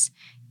enhance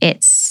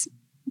its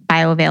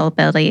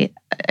bioavailability,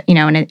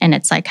 and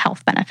its like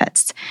health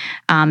benefits,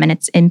 and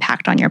its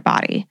impact on your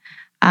body.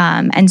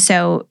 And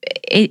so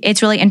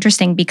it's really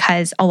interesting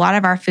because a lot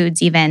of our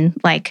foods, even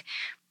like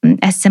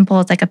as simple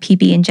as like a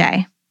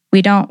PB&J,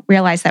 we don't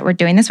realize that we're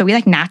doing this, but we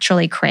like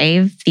naturally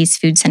crave these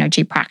food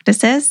synergy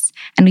practices.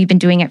 And we've been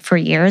doing it for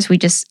years. We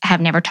just have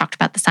never talked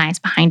about the science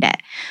behind it.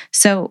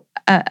 So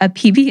a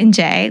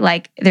PB&J,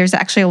 like there's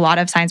actually a lot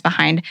of science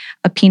behind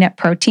a peanut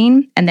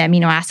protein and the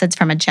amino acids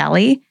from a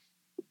jelly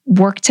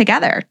work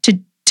together to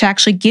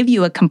actually give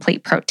you a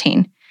complete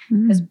protein.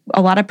 Because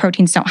a lot of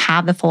proteins don't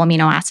have the full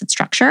amino acid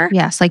structure.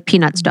 Yes, like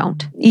peanuts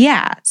don't.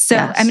 Yeah. So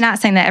I'm not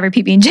saying that every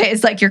PB&J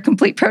is like your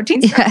complete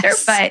protein structure,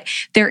 but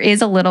there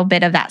is a little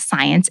bit of that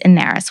science in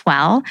there as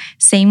well.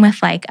 Same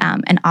with like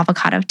an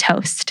avocado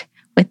toast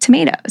with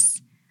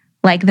tomatoes.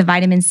 Like the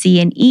vitamin C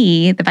and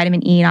E, the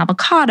vitamin E in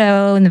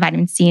avocado and the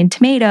vitamin C in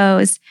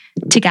tomatoes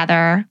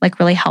together like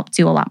really help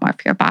do a lot more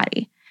for your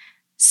body.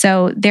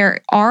 So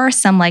there are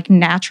some like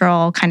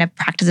natural kind of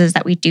practices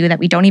that we do that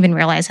we don't even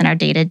realize in our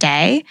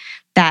day-to-day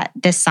that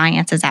this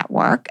science is at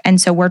work. And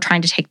so we're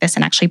trying to take this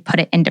and actually put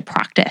it into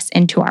practice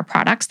into our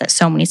products that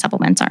so many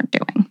supplements aren't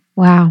doing.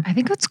 Wow. I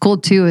think what's cool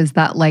too is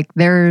that like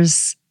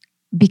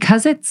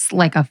because it's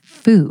like a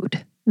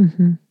food,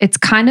 it's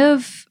kind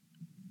of,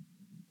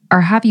 or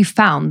have you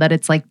found that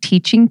it's like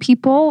teaching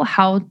people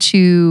how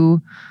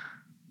to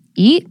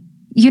eat?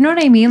 You know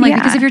what I mean? Like,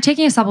 because if you're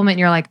taking a supplement and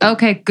you're like,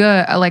 okay,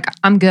 good. Like,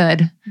 I'm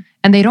good.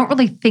 And they don't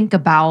really think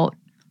about,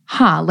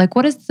 like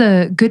what is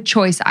the good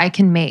choice I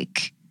can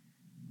make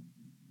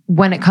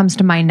when it comes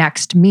to my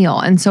next meal?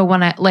 And so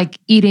when I like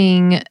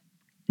eating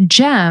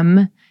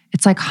Jem,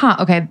 it's like,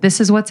 okay,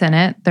 this is what's in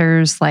it.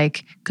 There's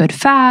like good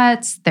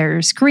fats,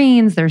 there's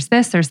greens, there's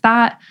this, there's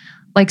that.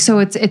 Like, so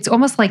it's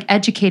almost like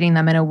educating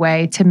them in a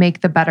way to make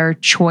the better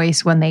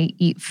choice when they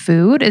eat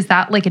food. Is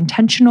that like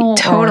intentional?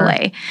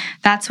 Totally.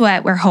 That's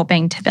what we're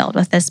hoping to build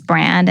with this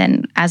brand.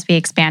 And as we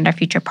expand our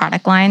future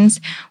product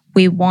lines,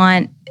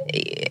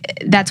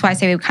 that's why I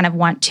say we kind of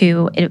want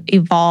to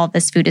evolve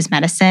this food as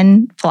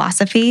medicine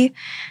philosophy.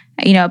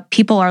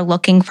 People are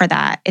looking for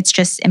that. It's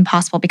just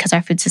impossible because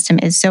our food system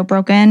is so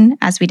broken,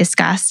 as we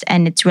discussed.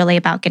 And it's really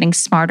about getting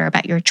smarter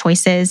about your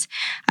choices,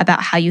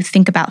 about how you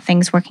think about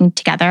things working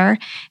together.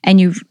 And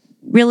you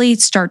really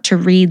start to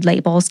read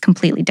labels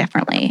completely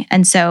differently.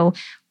 And so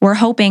we're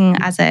hoping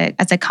as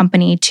a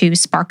company to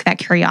spark that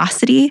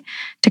curiosity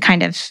to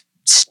kind of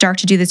start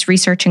to do this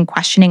research and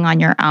questioning on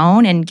your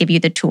own and give you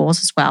the tools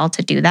as well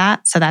to do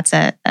that. So that's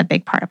a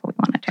big part of what we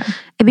want to do.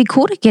 It'd be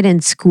cool to get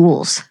in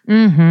schools,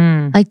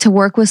 like to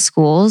work with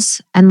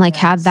schools and like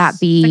have that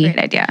be a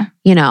great idea.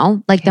 You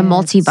know, like the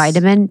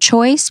multivitamin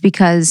choice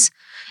because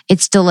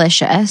it's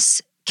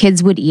delicious.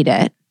 Kids would eat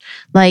it.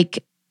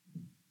 Like,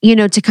 you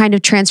know, to kind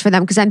of transfer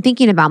them. Because I'm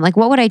thinking about like,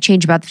 what would I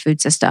change about the food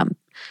system?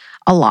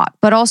 A lot,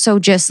 but also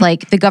just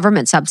like the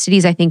government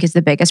subsidies, I think is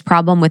the biggest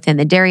problem within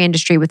the dairy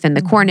industry, within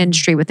the corn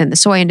industry, within the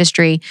soy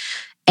industry.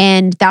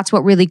 And that's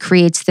what really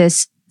creates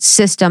this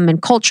system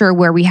and culture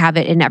where we have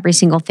it in every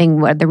single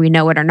thing, whether we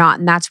know it or not.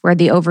 And that's where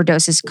the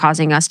overdose is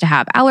causing us to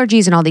have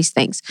allergies and all these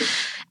things.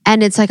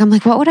 And it's like, I'm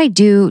like, what would I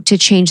do to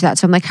change that?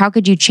 So I'm like, how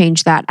could you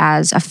change that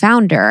as a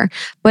founder?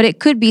 But it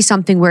could be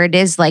something where it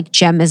is like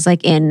GEM is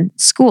like in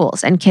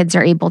schools and kids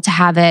are able to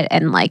have it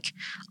and like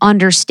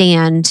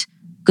understand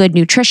good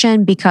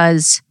nutrition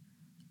because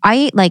I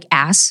ate like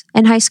ass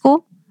in high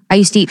school. I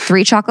used to eat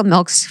 3 chocolate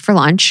milks for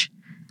lunch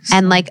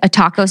and like a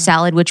taco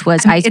salad, which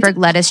was iceberg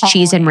lettuce,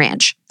 cheese, and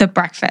ranch. The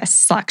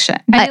breakfast selection.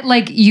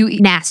 Like you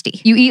eat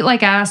nasty. You eat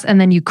like ass and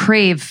then you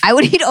crave. I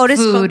would eat Otis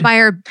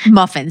Spunkmeyer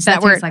muffins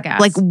that were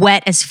like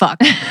wet as fuck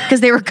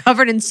because they were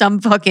covered in some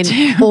fucking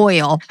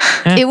oil.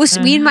 It was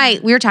we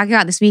were talking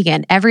about this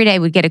weekend. Every day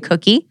we'd get a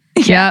cookie.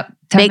 Yep.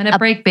 10-minute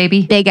break,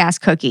 baby. Big ass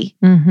cookie.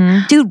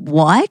 Dude,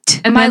 what?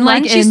 And my then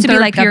lunch like used to be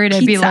like period, a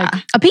it'd pizza. be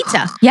like a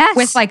pizza. Yes.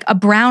 With like a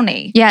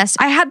brownie. Yes.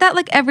 I had that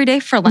like every day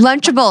for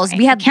lunch. Lunchables.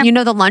 We had, you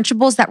know, the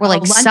Lunchables that were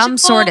like some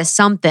sort of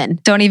something.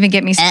 Don't even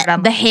get me started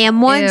on the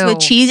ham ones with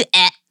cheese.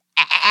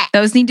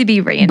 Those need to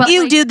be reinvented.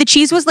 Ew, dude, the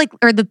cheese was like,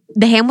 or the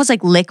ham was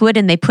like liquid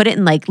and they put it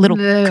in like little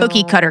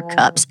cookie cutter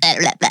cups.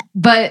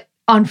 But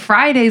on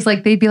Fridays,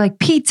 like they'd be like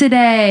pizza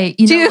day,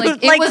 you know,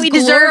 dude, like we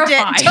deserved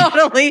it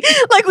totally.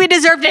 Like we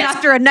deserved it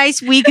after a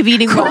nice week of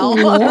eating well.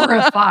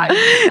 Glorified.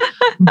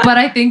 But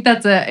I think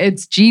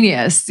it's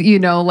genius, you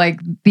know,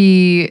 like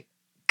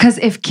because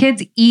if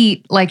kids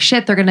eat like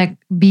shit, they're gonna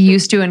be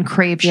used to and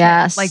crave shit.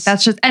 Yes. Like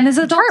that's just and as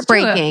adults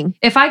heartbreaking.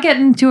 If I get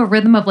into a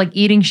rhythm of like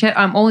eating shit,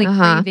 I'm only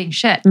craving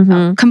shit.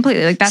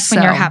 Completely. Like that's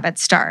when your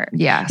habits start.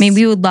 Yes. I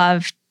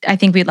mean, I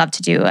think we'd love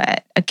to do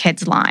a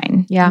kids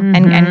line. Yeah.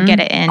 And get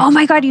it in. Oh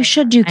my God, you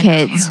should do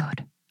kids.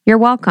 You're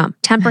welcome.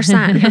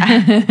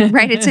 10%.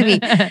 Write it to me.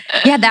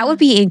 Yeah, that would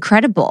be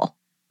incredible.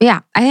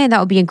 Yeah, I think that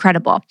would be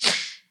incredible.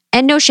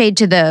 And no shade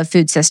to the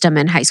food system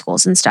in high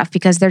schools and stuff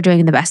because they're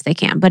doing the best they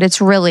can. But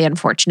it's really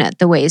unfortunate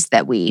the ways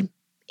that we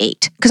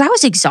ate. Because I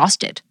was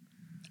exhausted.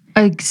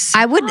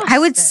 I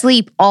would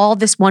sleep all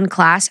this one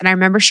class. And I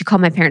remember she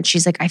called my parents.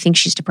 She's like, I think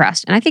she's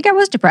depressed. And I think I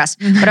was depressed.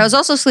 But I was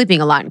also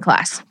sleeping a lot in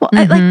class. Well,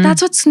 like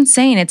that's what's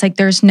insane. It's like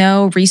there's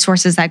no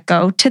resources that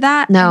go to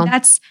that. No. And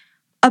that's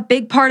a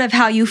big part of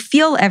how you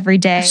feel every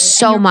day.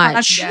 So much.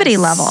 Productivity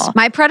level.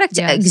 My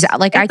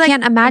like I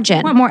can't imagine.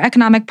 If you want more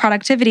economic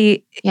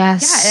productivity.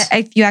 Yes. Yeah,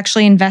 if you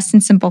actually invest in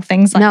simple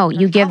things like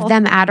you give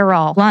them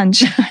Adderall.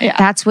 Lunch. Yeah.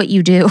 That's what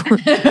you do.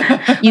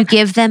 You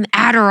give them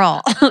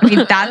Adderall. I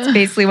mean, that's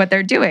basically what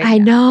they're doing. I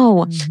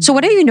know. So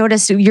what have you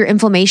noticed? Did your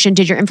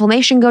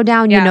inflammation go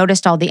down? You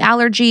noticed all the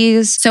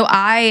allergies? So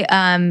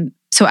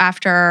so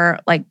after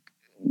like,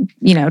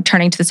 you know,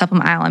 turning to the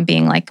supplement aisle and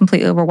being like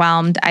completely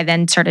overwhelmed, I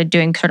then started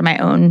doing sort of my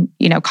own,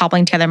 you know,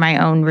 cobbling together my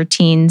own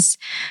routines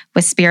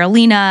with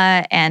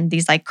spirulina and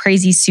these like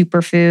crazy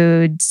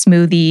superfood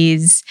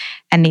smoothies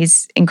and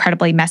these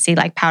incredibly messy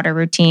like powder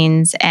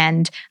routines.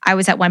 And I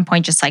was at one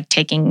point just like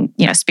taking,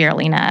 you know,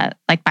 spirulina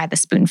like by the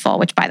spoonful,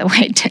 which by the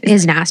way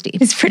is nasty.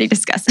 It's pretty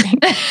disgusting.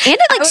 And it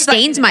like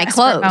stains my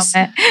clothes.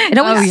 It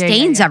always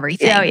stains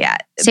everything. Oh yeah.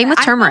 Same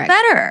with turmeric. I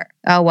feel better.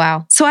 Oh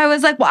wow. So I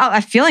was like, wow,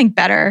 I'm feeling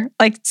better.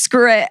 Like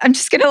screw it. I'm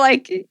just gonna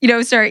like, you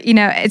know, start, you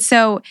know. It's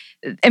so,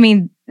 I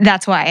mean,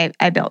 that's why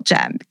I built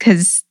GEM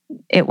because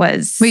it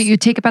was. Wait, you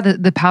take it by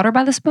the powder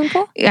by the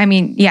spoonful? I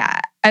mean,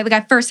 yeah.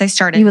 At first I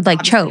started. You would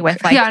like choke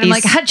with like. Yeah, and I'm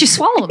like, how'd you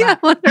swallow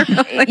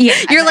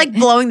that? You're like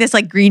blowing this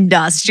like green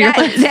dust.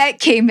 That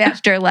came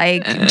after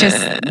like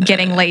just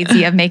getting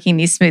lazy of making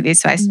these smoothies.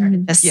 So I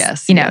started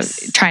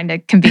just, trying to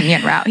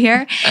convenient route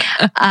here.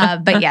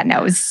 But yeah, no,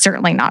 it was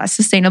certainly not a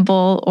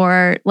sustainable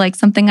or like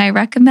something I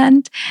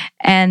recommend.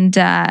 And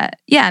and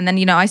then,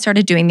 you know, I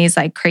started doing these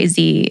like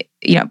crazy,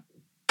 you know,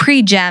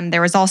 pre-GEM,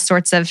 there was all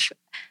sorts of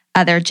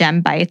other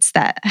GEM bites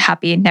that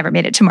Happy never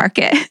made it to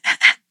market.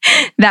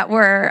 that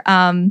were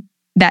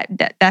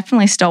that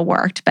definitely still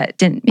worked, but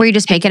didn't. Were you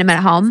just making them at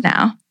home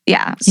now?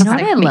 Yeah, you know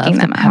what I love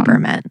the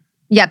peppermint.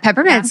 Yeah,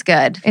 peppermint's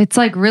good. It's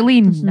like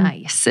really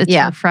nice. It's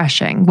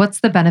refreshing. What's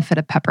the benefit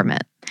of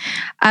peppermint?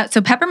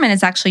 So peppermint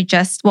is actually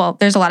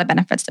there's a lot of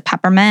benefits to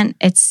peppermint.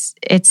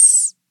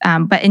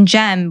 But in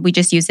GEM we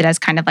just use it as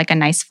kind of like a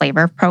nice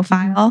flavor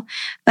profile.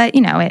 But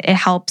you know, it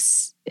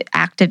helps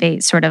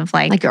activate sort of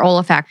like your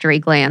olfactory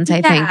glands,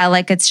 I think. Yeah,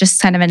 like it's just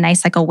kind of a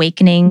nice like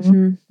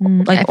awakening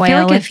like I oil,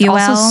 feel like if you will.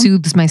 It also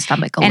soothes my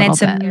stomach a little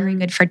bit. And it's very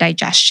good for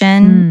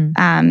digestion.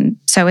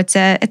 So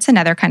it's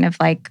another kind of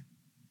like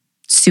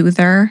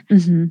soother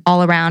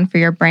all around for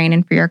your brain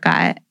and for your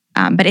gut.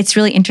 But it's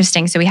really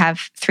interesting. So we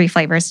have 3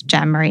 flavors of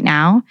gem right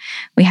now.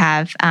 We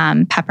have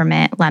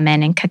peppermint,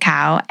 lemon, and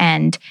cacao.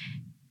 And,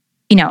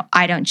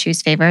 I don't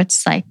choose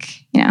favorites. Like,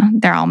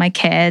 they're all my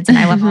kids and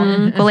I love all of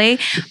them equally.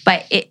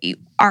 But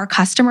our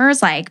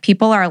customers, like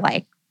people are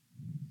like,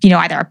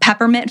 either a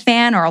peppermint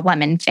fan or a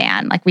lemon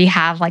fan. Like we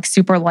have like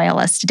super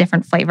loyalists to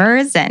different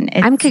flavors, and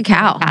it's I'm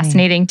cacao.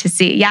 Fascinating to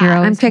see. Yeah,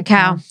 I'm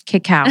cacao.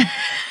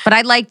 But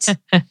I liked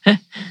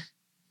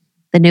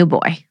the new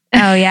boy.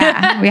 Oh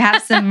yeah, we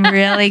have some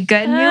really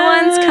good new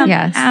ones coming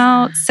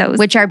out. So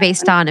which are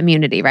based on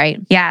immunity, right?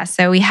 Yeah.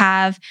 So we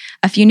have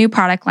a few new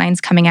product lines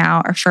coming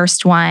out. Our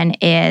first one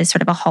is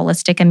sort of a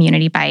holistic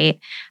immunity bite.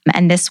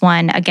 And this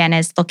one, again,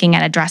 is looking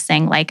at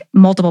addressing like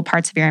multiple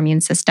parts of your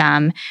immune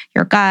system,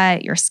 your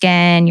gut, your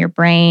skin, your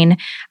brain.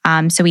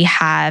 So we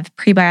have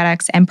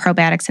prebiotics and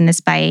probiotics in this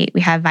bite. We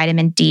have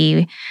vitamin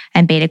D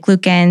and beta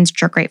glucans,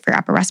 which are great for your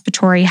upper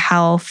respiratory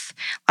health.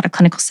 A lot of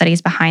clinical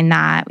studies behind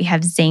that. We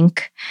have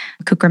zinc,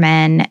 curcumin,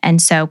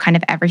 and so kind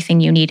of everything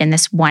you need in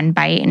this one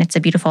bite. And it's a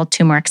beautiful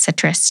turmeric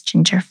citrus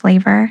ginger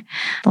flavor, a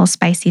little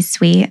spicy,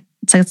 sweet.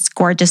 It's a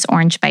gorgeous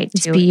orange bite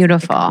too. It's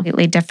beautiful. It's a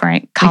completely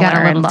different color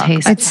and look.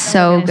 Taste. It's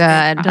so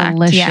good.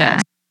 Delicious.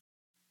 Yeah.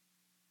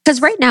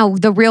 Because right now,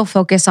 the real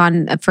focus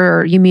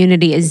for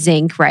immunity is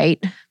zinc,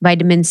 right?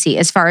 Vitamin C,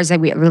 as far as it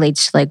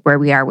relates to like where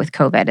we are with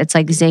COVID. It's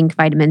like zinc,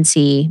 vitamin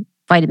C,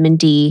 vitamin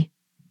D.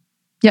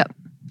 Yep.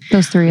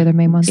 Those 3 are the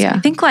main ones. Yeah. I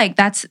think like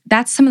that's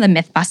some of the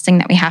myth busting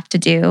that we have to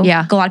do.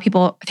 Yeah. A lot of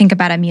people think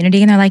about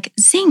immunity and they're like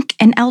zinc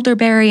and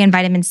elderberry and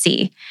vitamin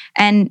C.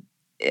 And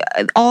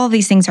all of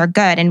these things are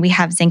good and we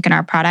have zinc in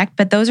our product,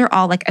 but those are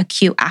all like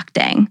acute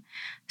acting.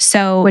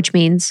 So which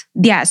means?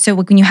 Yeah. So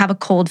when you have a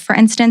cold, for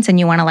instance, and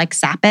you want to like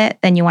zap it,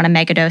 then you want to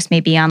megadose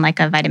maybe on like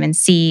a vitamin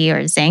C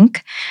or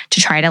zinc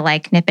to try to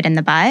like nip it in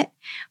the butt.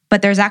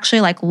 But there's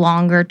actually like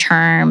longer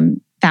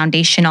term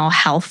foundational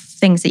health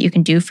things that you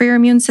can do for your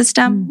immune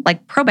system,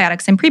 like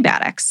probiotics and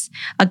prebiotics.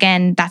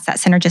 Again, that's that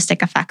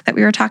synergistic effect that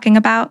we were talking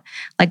about.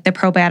 Like the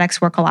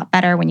probiotics work a lot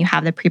better when you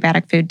have the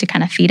prebiotic food to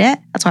kind of feed it.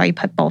 That's why we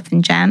put both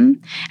in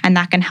gem. And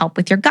that can help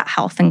with your gut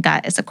health. And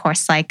gut is, of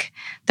course, like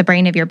the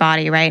brain of your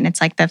body, right? And it's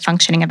like the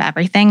functioning of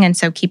everything. And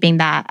so keeping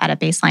that at a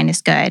baseline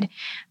is good.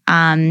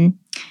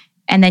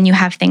 And then you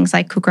have things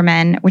like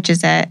curcumin, which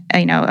is a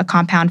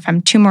compound from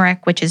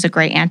turmeric, which is a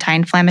great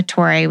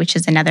anti-inflammatory, which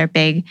is another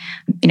big,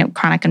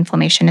 chronic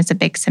inflammation is a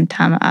big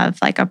symptom of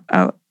like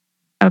a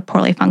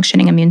poorly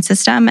functioning immune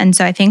system. And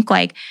so I think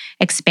like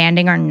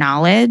expanding our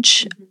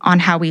knowledge on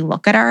how we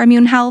look at our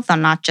immune health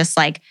on not just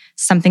like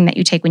something that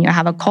you take when you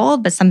have a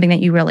cold, but something that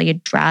you really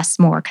address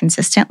more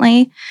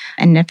consistently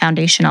in a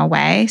foundational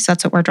way. So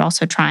that's what we're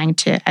also trying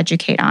to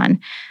educate on.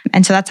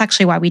 And so that's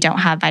actually why we don't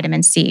have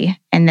vitamin C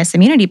in this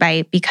immunity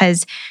bite,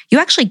 because you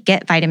actually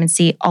get vitamin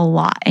C a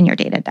lot in your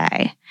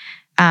day-to-day.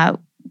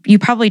 You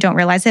probably don't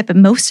realize it, but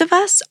most of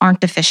us aren't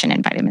deficient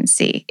in vitamin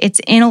C. It's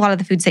in a lot of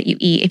the foods that you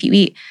eat. If you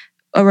eat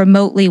a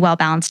remotely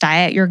well-balanced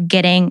diet, you're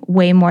getting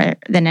way more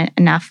than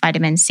enough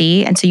vitamin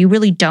C. And so you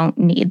really don't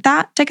need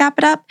that to gap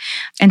it up.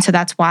 And so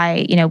that's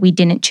why, we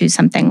didn't choose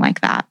something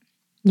like that.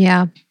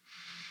 Yeah.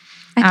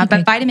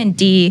 But vitamin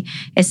D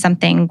is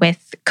something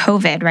with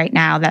COVID right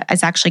now that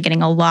is actually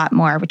getting a lot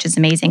more, which is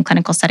amazing,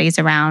 clinical studies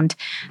around.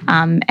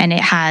 And it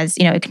has,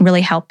 it can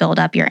really help build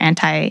up your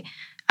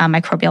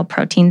antimicrobial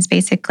proteins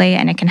basically,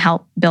 and it can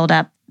help build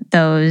up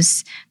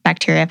those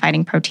bacteria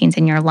fighting proteins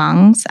in your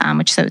lungs,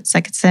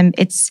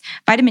 it's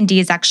vitamin D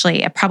is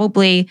actually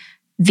probably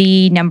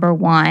the number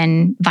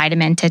one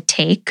vitamin to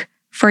take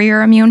for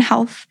your immune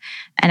health.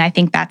 And I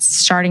think that's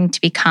starting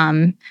to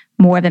become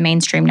more of the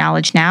mainstream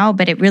knowledge now,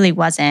 but it really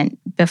wasn't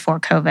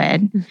before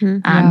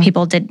COVID.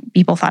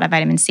 People thought of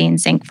vitamin C and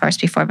zinc first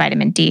before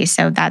vitamin D.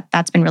 So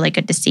that's been really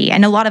good to see.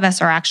 And a lot of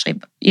us are actually,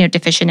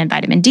 deficient in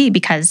vitamin D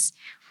because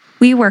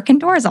we work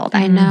indoors all day.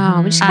 I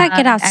know. We just gotta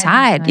get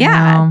outside.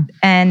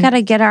 And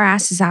gotta get our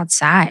asses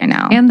outside. I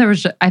know. And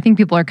I think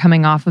people are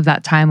coming off of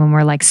that time when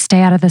we're like, stay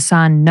out of the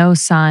sun, no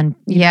sun.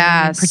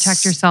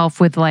 Protect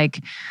yourself with like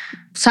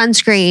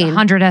sunscreen,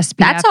 100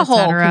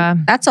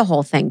 SPF, that's a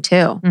whole thing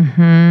too.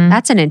 Mm-hmm.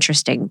 That's an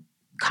interesting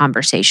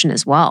conversation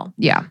as well.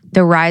 Yeah.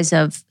 The rise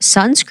of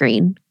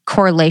sunscreen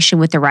correlation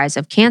with the rise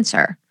of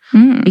cancer.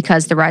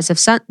 Because the rise of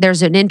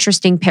there's an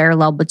interesting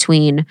parallel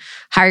between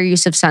higher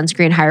use of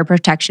sunscreen, higher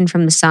protection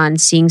from the sun,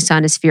 seeing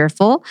sun as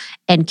fearful,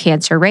 and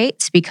cancer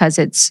rates because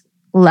it's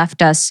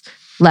left us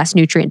less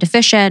nutrient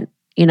deficient.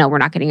 We're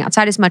not getting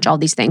outside as much, all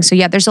these things. So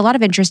yeah, there's a lot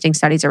of interesting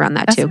studies around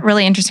that too. That's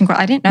really interesting.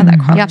 I didn't know that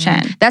correlation.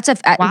 Yeah. That's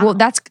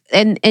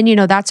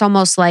that's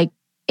almost like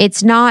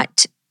it's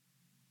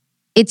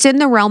in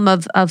the realm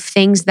of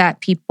things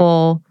that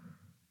people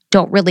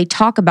don't really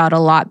talk about a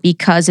lot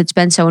because it's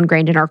been so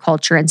ingrained in our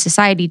culture and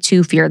society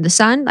to fear the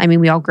sun. I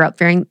mean, we all grew up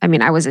fearing,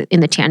 I was in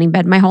the tanning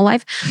bed my whole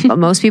life, but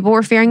most people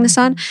were fearing the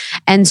sun.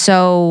 And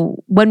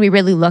so when we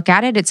really look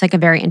at it, it's like a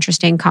very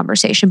interesting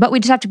conversation, but we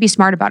just have to be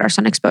smart about our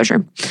sun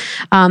exposure.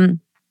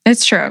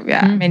 It's true.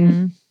 Yeah.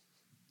 Mm-hmm.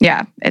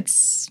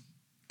 That's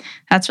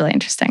really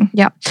interesting.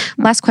 Yeah.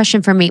 Last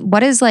question for me.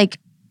 What is like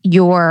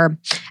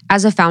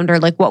as a founder,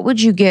 like what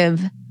would you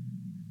give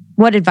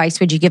what advice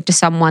would you give to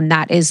someone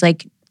that is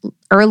like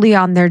early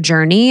on their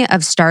journey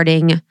of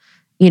starting,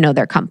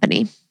 their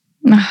company?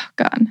 Oh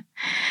God.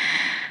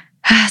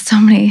 So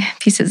many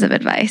pieces of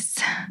advice.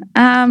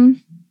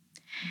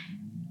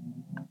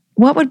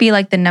 What would be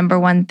like the number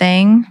one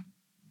thing?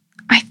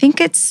 I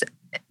think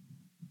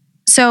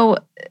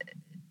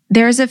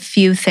there's a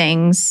few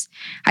things.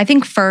 I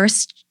think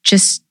first,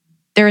 just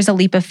there is a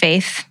leap of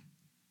faith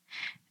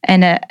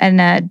and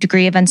a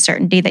degree of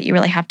uncertainty that you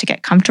really have to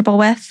get comfortable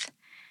with.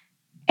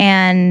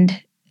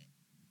 And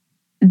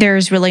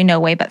there's really no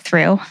way but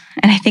through.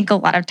 And I think a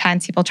lot of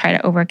times people try to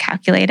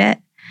overcalculate it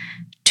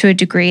to a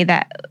degree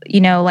that,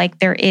 like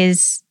there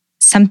is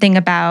something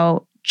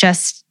about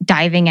just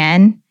diving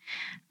in.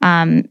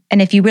 And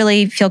if you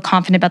really feel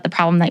confident about the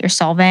problem that you're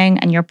solving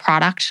and your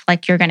product,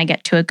 like you're going to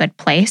get to a good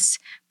place,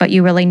 but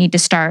you really need to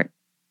start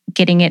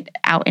getting it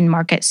out in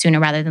market sooner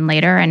rather than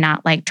later and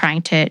not like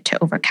trying to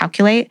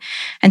overcalculate.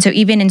 And so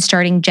even in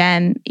starting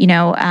Gem,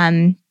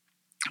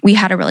 we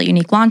had a really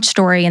unique launch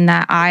story in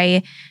that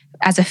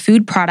as a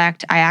food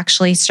product, I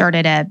actually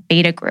started a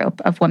beta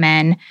group of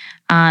women.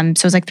 So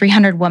it was like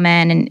 300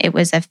 women and it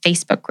was a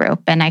Facebook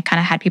group. And I kind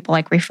of had people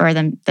like refer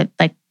them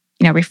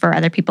refer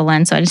other people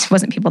in. So it just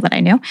wasn't people that I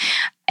knew.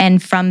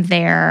 And from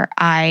there,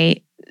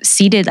 I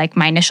seeded like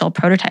my initial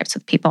prototypes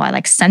with people. I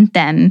like sent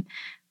them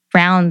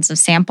rounds of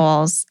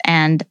samples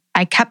and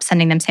I kept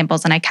sending them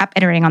samples and I kept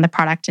iterating on the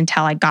product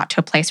until I got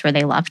to a place where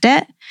they loved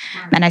it.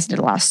 And I did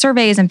a lot of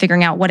surveys and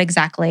figuring out what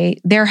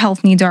exactly their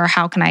health needs are.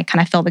 How can I kind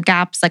of fill the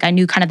gaps? Like I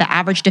knew kind of the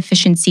average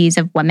deficiencies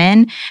of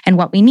women and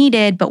what we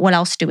needed, but what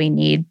else do we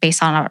need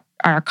based on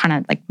our kind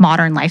of like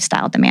modern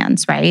lifestyle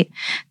demands, right?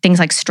 Things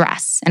like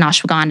stress and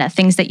ashwagandha,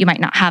 things that you might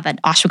not have an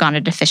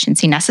ashwagandha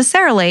deficiency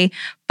necessarily,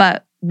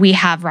 but we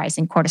have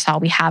rising cortisol,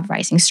 we have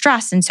rising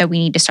stress. And so we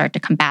need to start to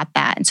combat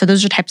that. And so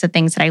those are types of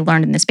things that I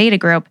learned in this beta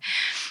group.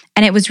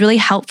 And it was really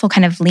helpful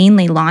kind of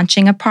leanly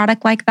launching a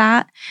product like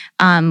that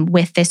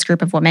with this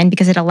group of women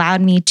because it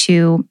allowed me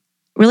to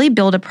really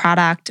build a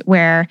product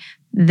where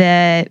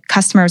the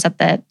customer is at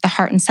the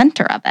heart and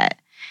center of it.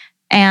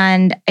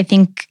 And I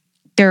think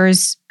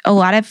there's a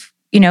lot of,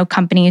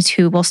 companies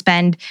who will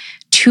spend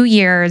 2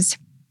 years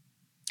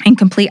in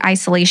complete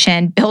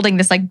isolation, building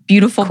this like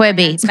beautiful Quibi,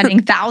 brand,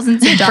 spending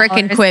thousands of dollars.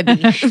 Frickin'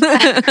 Quibi.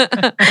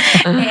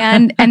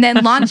 and then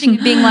launching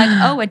and being like,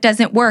 oh, it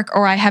doesn't work,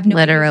 or I have no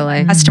idea who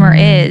my customer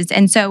is.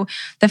 And so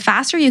the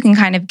faster you can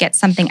kind of get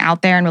something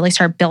out there and really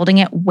start building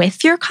it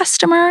with your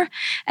customer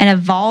and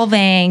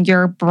evolving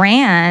your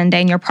brand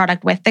and your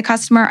product with the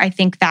customer, I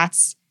think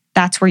that's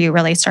where you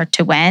really start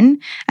to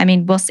win. I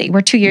mean, we'll see.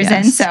 We're 2 years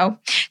in, so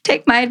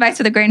take my advice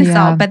with a grain of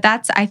salt. But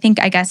that's, I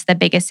guess, the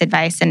biggest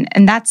advice. And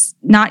that's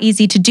not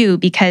easy to do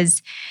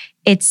because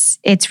it's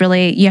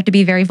really, you have to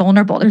be very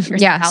vulnerable to put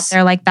yourself out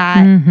there like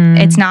that. Mm-hmm.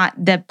 It's not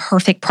the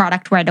perfect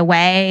product right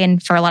away.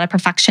 And for a lot of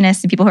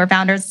perfectionists and people who are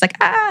founders, it's like,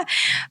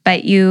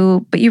 but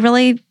you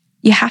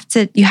have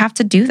to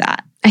do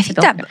that. I think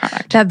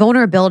that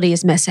vulnerability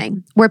is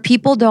missing where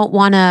people don't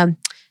want to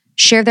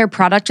share their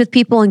product with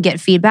people and get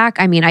feedback.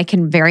 I mean, I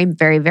can very,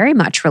 very, very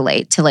much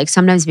relate to like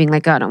sometimes being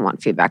like, oh, I don't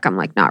want feedback. I'm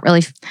like not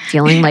really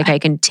feeling like I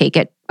can take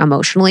it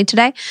emotionally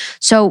today.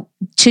 So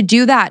to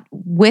do that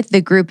with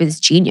the group is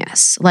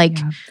genius.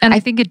 And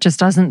I think it just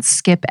doesn't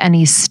skip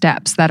any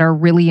steps that are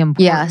really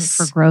important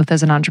for growth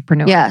as an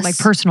entrepreneur, like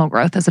personal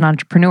growth as an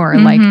entrepreneur.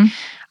 Mm-hmm.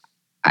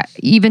 Like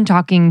even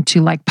talking to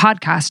like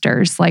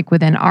podcasters, like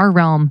within our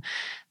realm,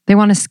 they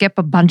want to skip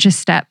a bunch of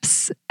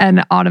steps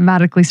and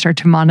automatically start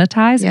to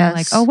monetize. And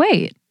like, oh,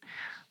 wait,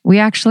 we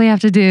actually have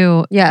to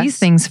do these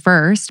things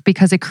first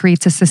because it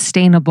creates a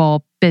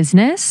sustainable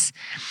business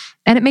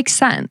and it makes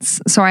sense.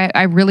 So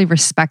I really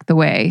respect the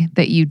way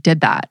that you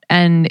did that.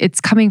 And it's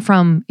coming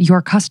from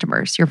your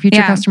customers, your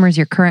future customers,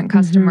 your current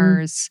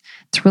customers.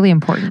 It's really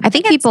important. I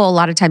think people a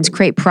lot of times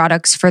create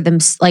products for them.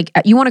 Like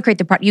you want to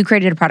create you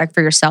created a product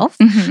for yourself,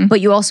 but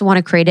you also want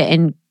to create it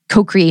in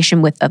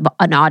co-creation with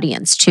an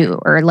audience too,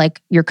 or like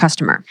your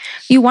customer.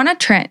 You want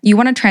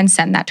to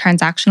transcend that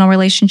transactional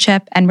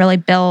relationship and really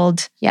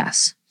build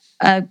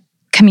a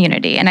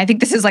community. And I think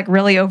this is like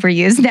really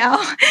overused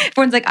now.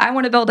 Everyone's like, I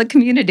want to build a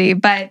community,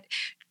 but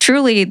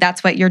truly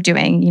that's what you're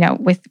doing,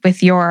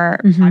 with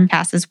your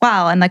podcast as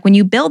well. And like when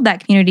you build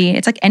that community,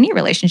 it's like any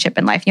relationship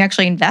in life. You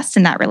actually invest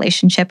in that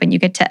relationship and you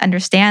get to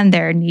understand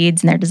their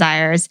needs and their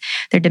desires,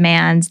 their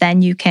demands.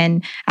 Then you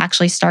can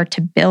actually start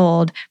to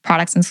build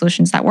products and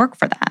solutions that work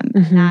for them.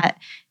 And that,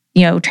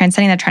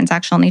 transcending that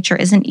transactional nature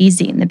isn't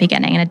easy in the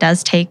beginning and it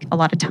does take a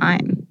lot of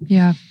time.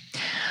 Yeah.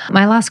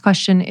 My last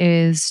question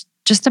is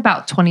just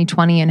about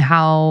 2020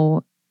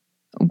 and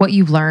what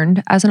you've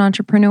learned as an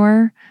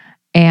entrepreneur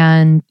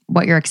and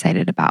what you're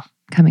excited about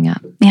coming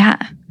up. Yeah.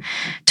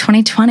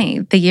 2020,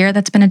 the year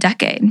that's been a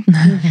decade.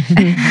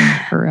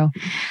 For real.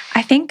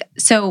 I think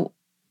so,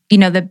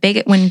 when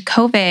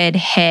COVID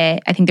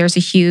hit, I think there's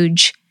a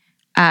huge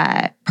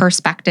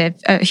perspective,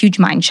 a huge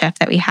mind shift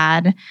that we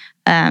had.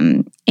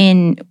 In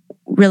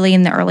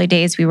the early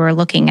days, we were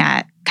looking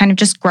at kind of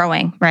just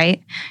growing,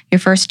 right? Your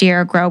first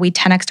year, grow. We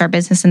 10x'd our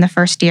business in the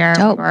first year.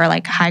 We were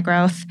like high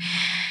growth.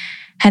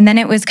 And then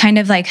it was kind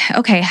of like,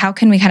 okay, how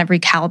can we kind of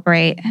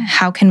recalibrate?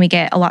 How can we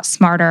get a lot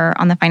smarter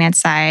on the finance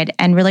side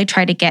and really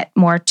try to get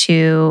more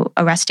to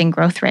a resting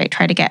growth rate,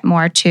 try to get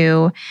more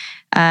to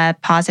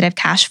positive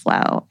cash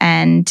flow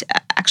and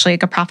actually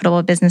like a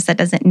profitable business that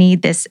doesn't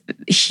need this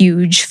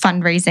huge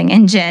fundraising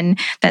engine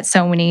that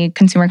so many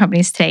consumer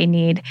companies today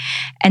need.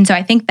 And so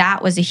I think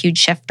that was a huge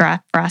shift for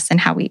us in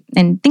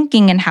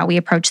thinking and how we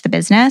approach the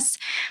business.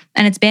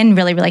 And it's been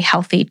really, really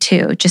healthy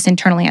too, just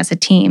internally as a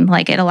team.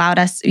 Like it allowed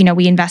us,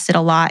 we invested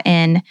a lot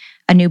in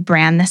a new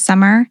brand this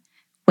summer,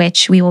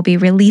 which we will be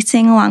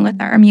releasing along with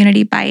our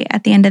Immunity Bite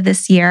at the end of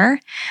this year,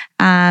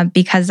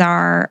 because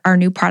our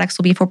new products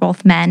will be for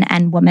both men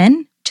and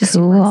women, which is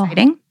super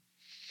exciting.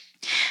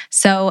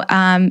 So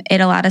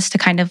it allowed us to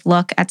kind of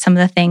look at some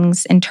of the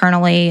things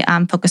internally,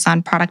 focus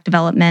on product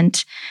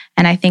development.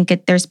 And I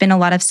think there's been a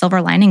lot of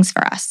silver linings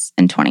for us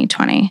in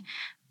 2020.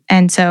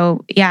 And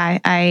so, yeah,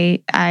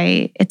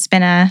 it's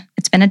been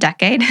a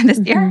decade this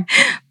year,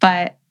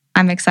 but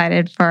I'm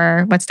excited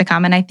for what's to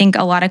come. And I think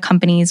a lot of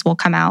companies will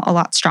come out a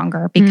lot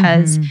stronger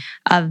because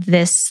of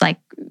this like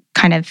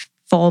kind of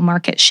full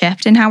market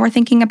shift in how we're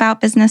thinking about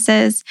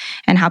businesses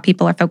and how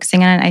people are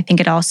focusing on it. I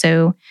think it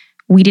also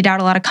weeded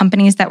out a lot of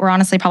companies that were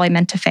honestly probably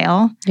meant to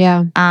fail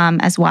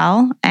as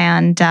well.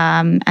 And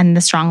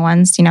the strong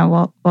ones,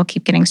 will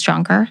keep getting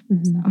stronger.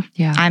 So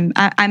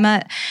I'm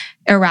a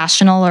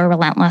irrational or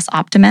relentless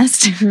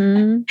optimist.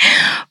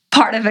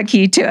 Part of a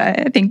key to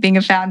it, I think, being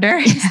a founder,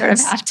 you sort of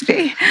have to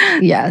be.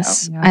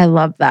 Yes, so, I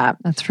love that.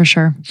 That's for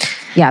sure.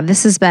 Yeah,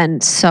 this has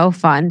been so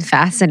fun,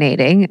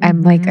 fascinating.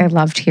 I'm like, I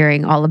loved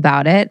hearing all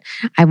about it.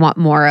 I want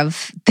more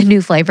of the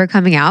new flavor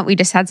coming out. We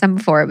just had some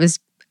before. It was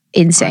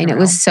insane. It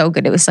was so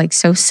good. It was like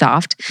so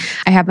soft.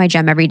 I have my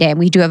gem every day and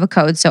we do have a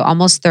code. So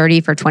almost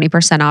 30 for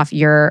 20% off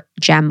your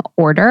gem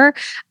order.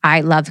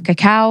 I love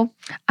cacao.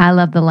 I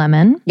love the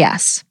lemon.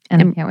 Yes.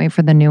 And I can't wait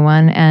for the new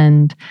one.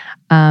 And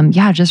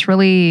just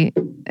really,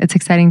 it's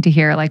exciting to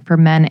hear like for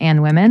men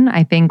and women.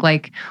 I think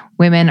like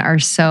women are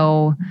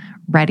so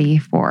ready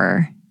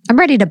for... I'm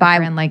ready to buy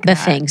like the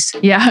things.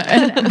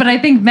 Yeah. But I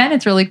think men,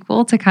 it's really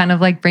cool to kind of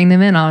like bring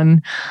them in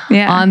on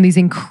these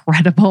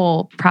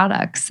incredible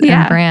products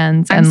and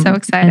brands. I'm so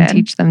excited. And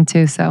teach them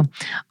too. So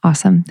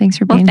awesome. Thanks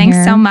for being here.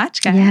 Thanks so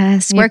much, guys.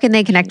 Yes. Where can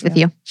they connect with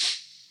you?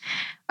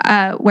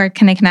 Where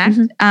can they connect?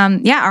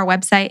 Our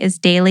website is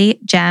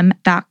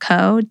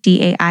dailygem.co,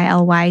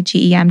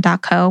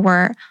 DAILYGEM.co.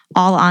 We're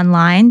all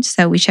online.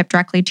 So we ship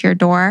directly to your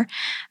door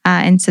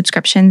in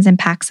subscriptions in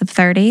packs of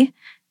 30.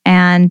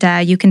 And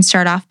you can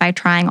start off by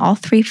trying all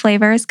 3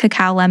 flavors,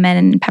 cacao, lemon,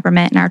 and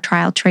peppermint in our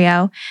trial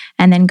trio,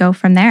 and then go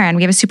from there. And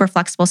we have a super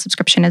flexible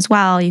subscription as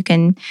well. You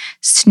can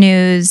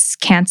snooze,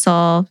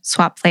 cancel,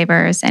 swap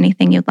flavors,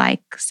 anything you'd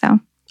like. So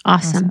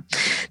awesome.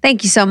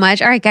 Thank you so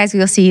much. All right, guys, we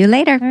will see you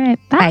later. All right.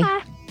 Bye.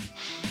 Bye.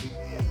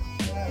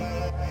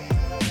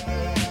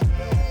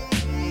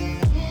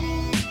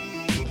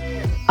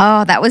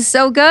 Oh, that was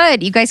so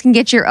good. You guys can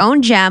get your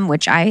own gem,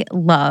 which I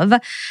love,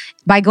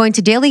 by going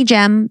to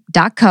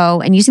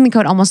dailygem.co and using the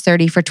code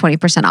almost30 for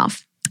 20%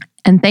 off.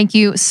 And thank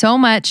you so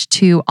much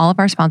to all of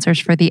our sponsors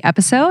for the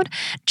episode.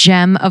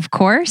 Gem, of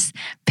course,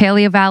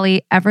 Paleo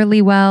Valley,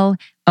 Everlywell,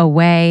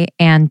 Away,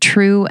 and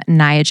True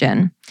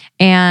Niagen.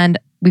 And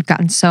we've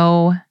gotten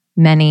so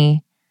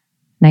many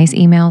nice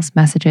emails,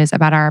 messages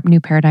about our new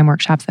paradigm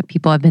workshops that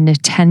people have been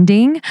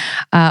attending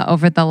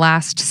over the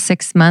last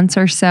 6 months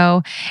or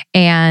so.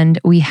 And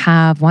we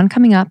have one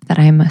coming up that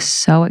I'm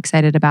so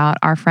excited about.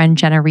 Our friend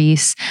Jenna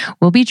Reese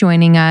will be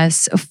joining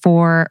us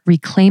for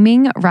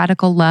Reclaiming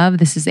Radical Love.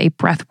 This is a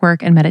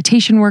breathwork and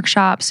meditation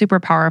workshop,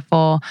 super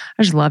powerful.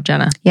 I just love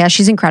Jenna. Yeah,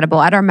 she's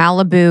incredible. At our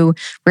Malibu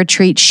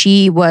retreat,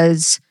 she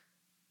was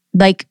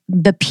like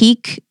the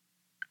peak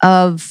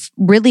of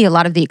really a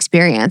lot of the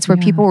experience where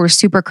people were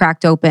super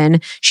cracked open.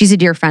 She's a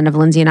dear friend of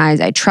Lindsay and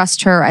I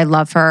trust her. I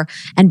love her.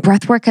 And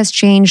breathwork has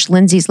changed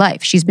Lindsay's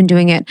life. She's been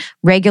doing it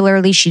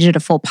regularly. She did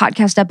a full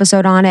podcast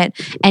episode on it.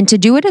 And to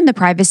do it in the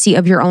privacy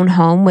of your own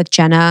home with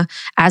Jenna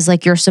as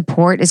like your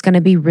support is going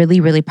to be really,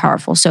 really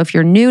powerful. So if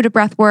you're new to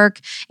breathwork,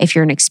 if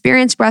you're an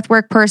experienced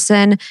breathwork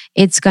person,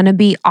 it's going to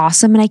be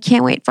awesome. And I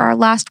can't wait for our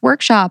last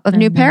workshop of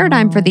New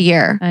Paradigm for the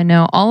year. I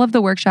know. All of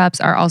the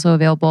workshops are also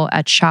available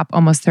at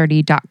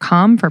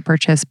shopalmost30.com for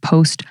purchase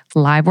post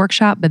live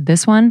workshop, but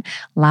this one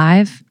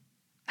live,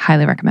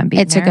 highly recommend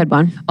being It's a good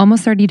one.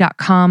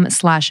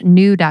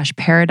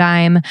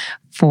 almost30.com/new-paradigm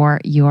for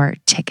your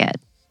ticket.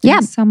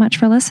 Thanks so much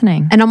for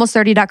listening. And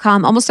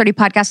almost30.com, Almost 30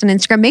 podcast on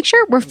Instagram. Make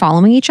sure we're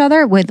following each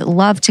other. Would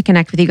love to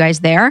connect with you guys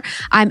there.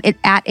 I'm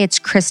at It's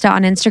Krista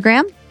on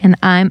Instagram. And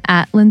I'm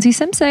at Lindsay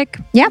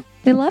Simsick. Yep.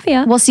 We love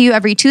you. We'll see you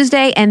every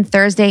Tuesday and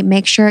Thursday.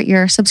 Make sure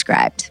you're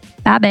subscribed.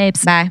 Bye,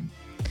 babes. Bye.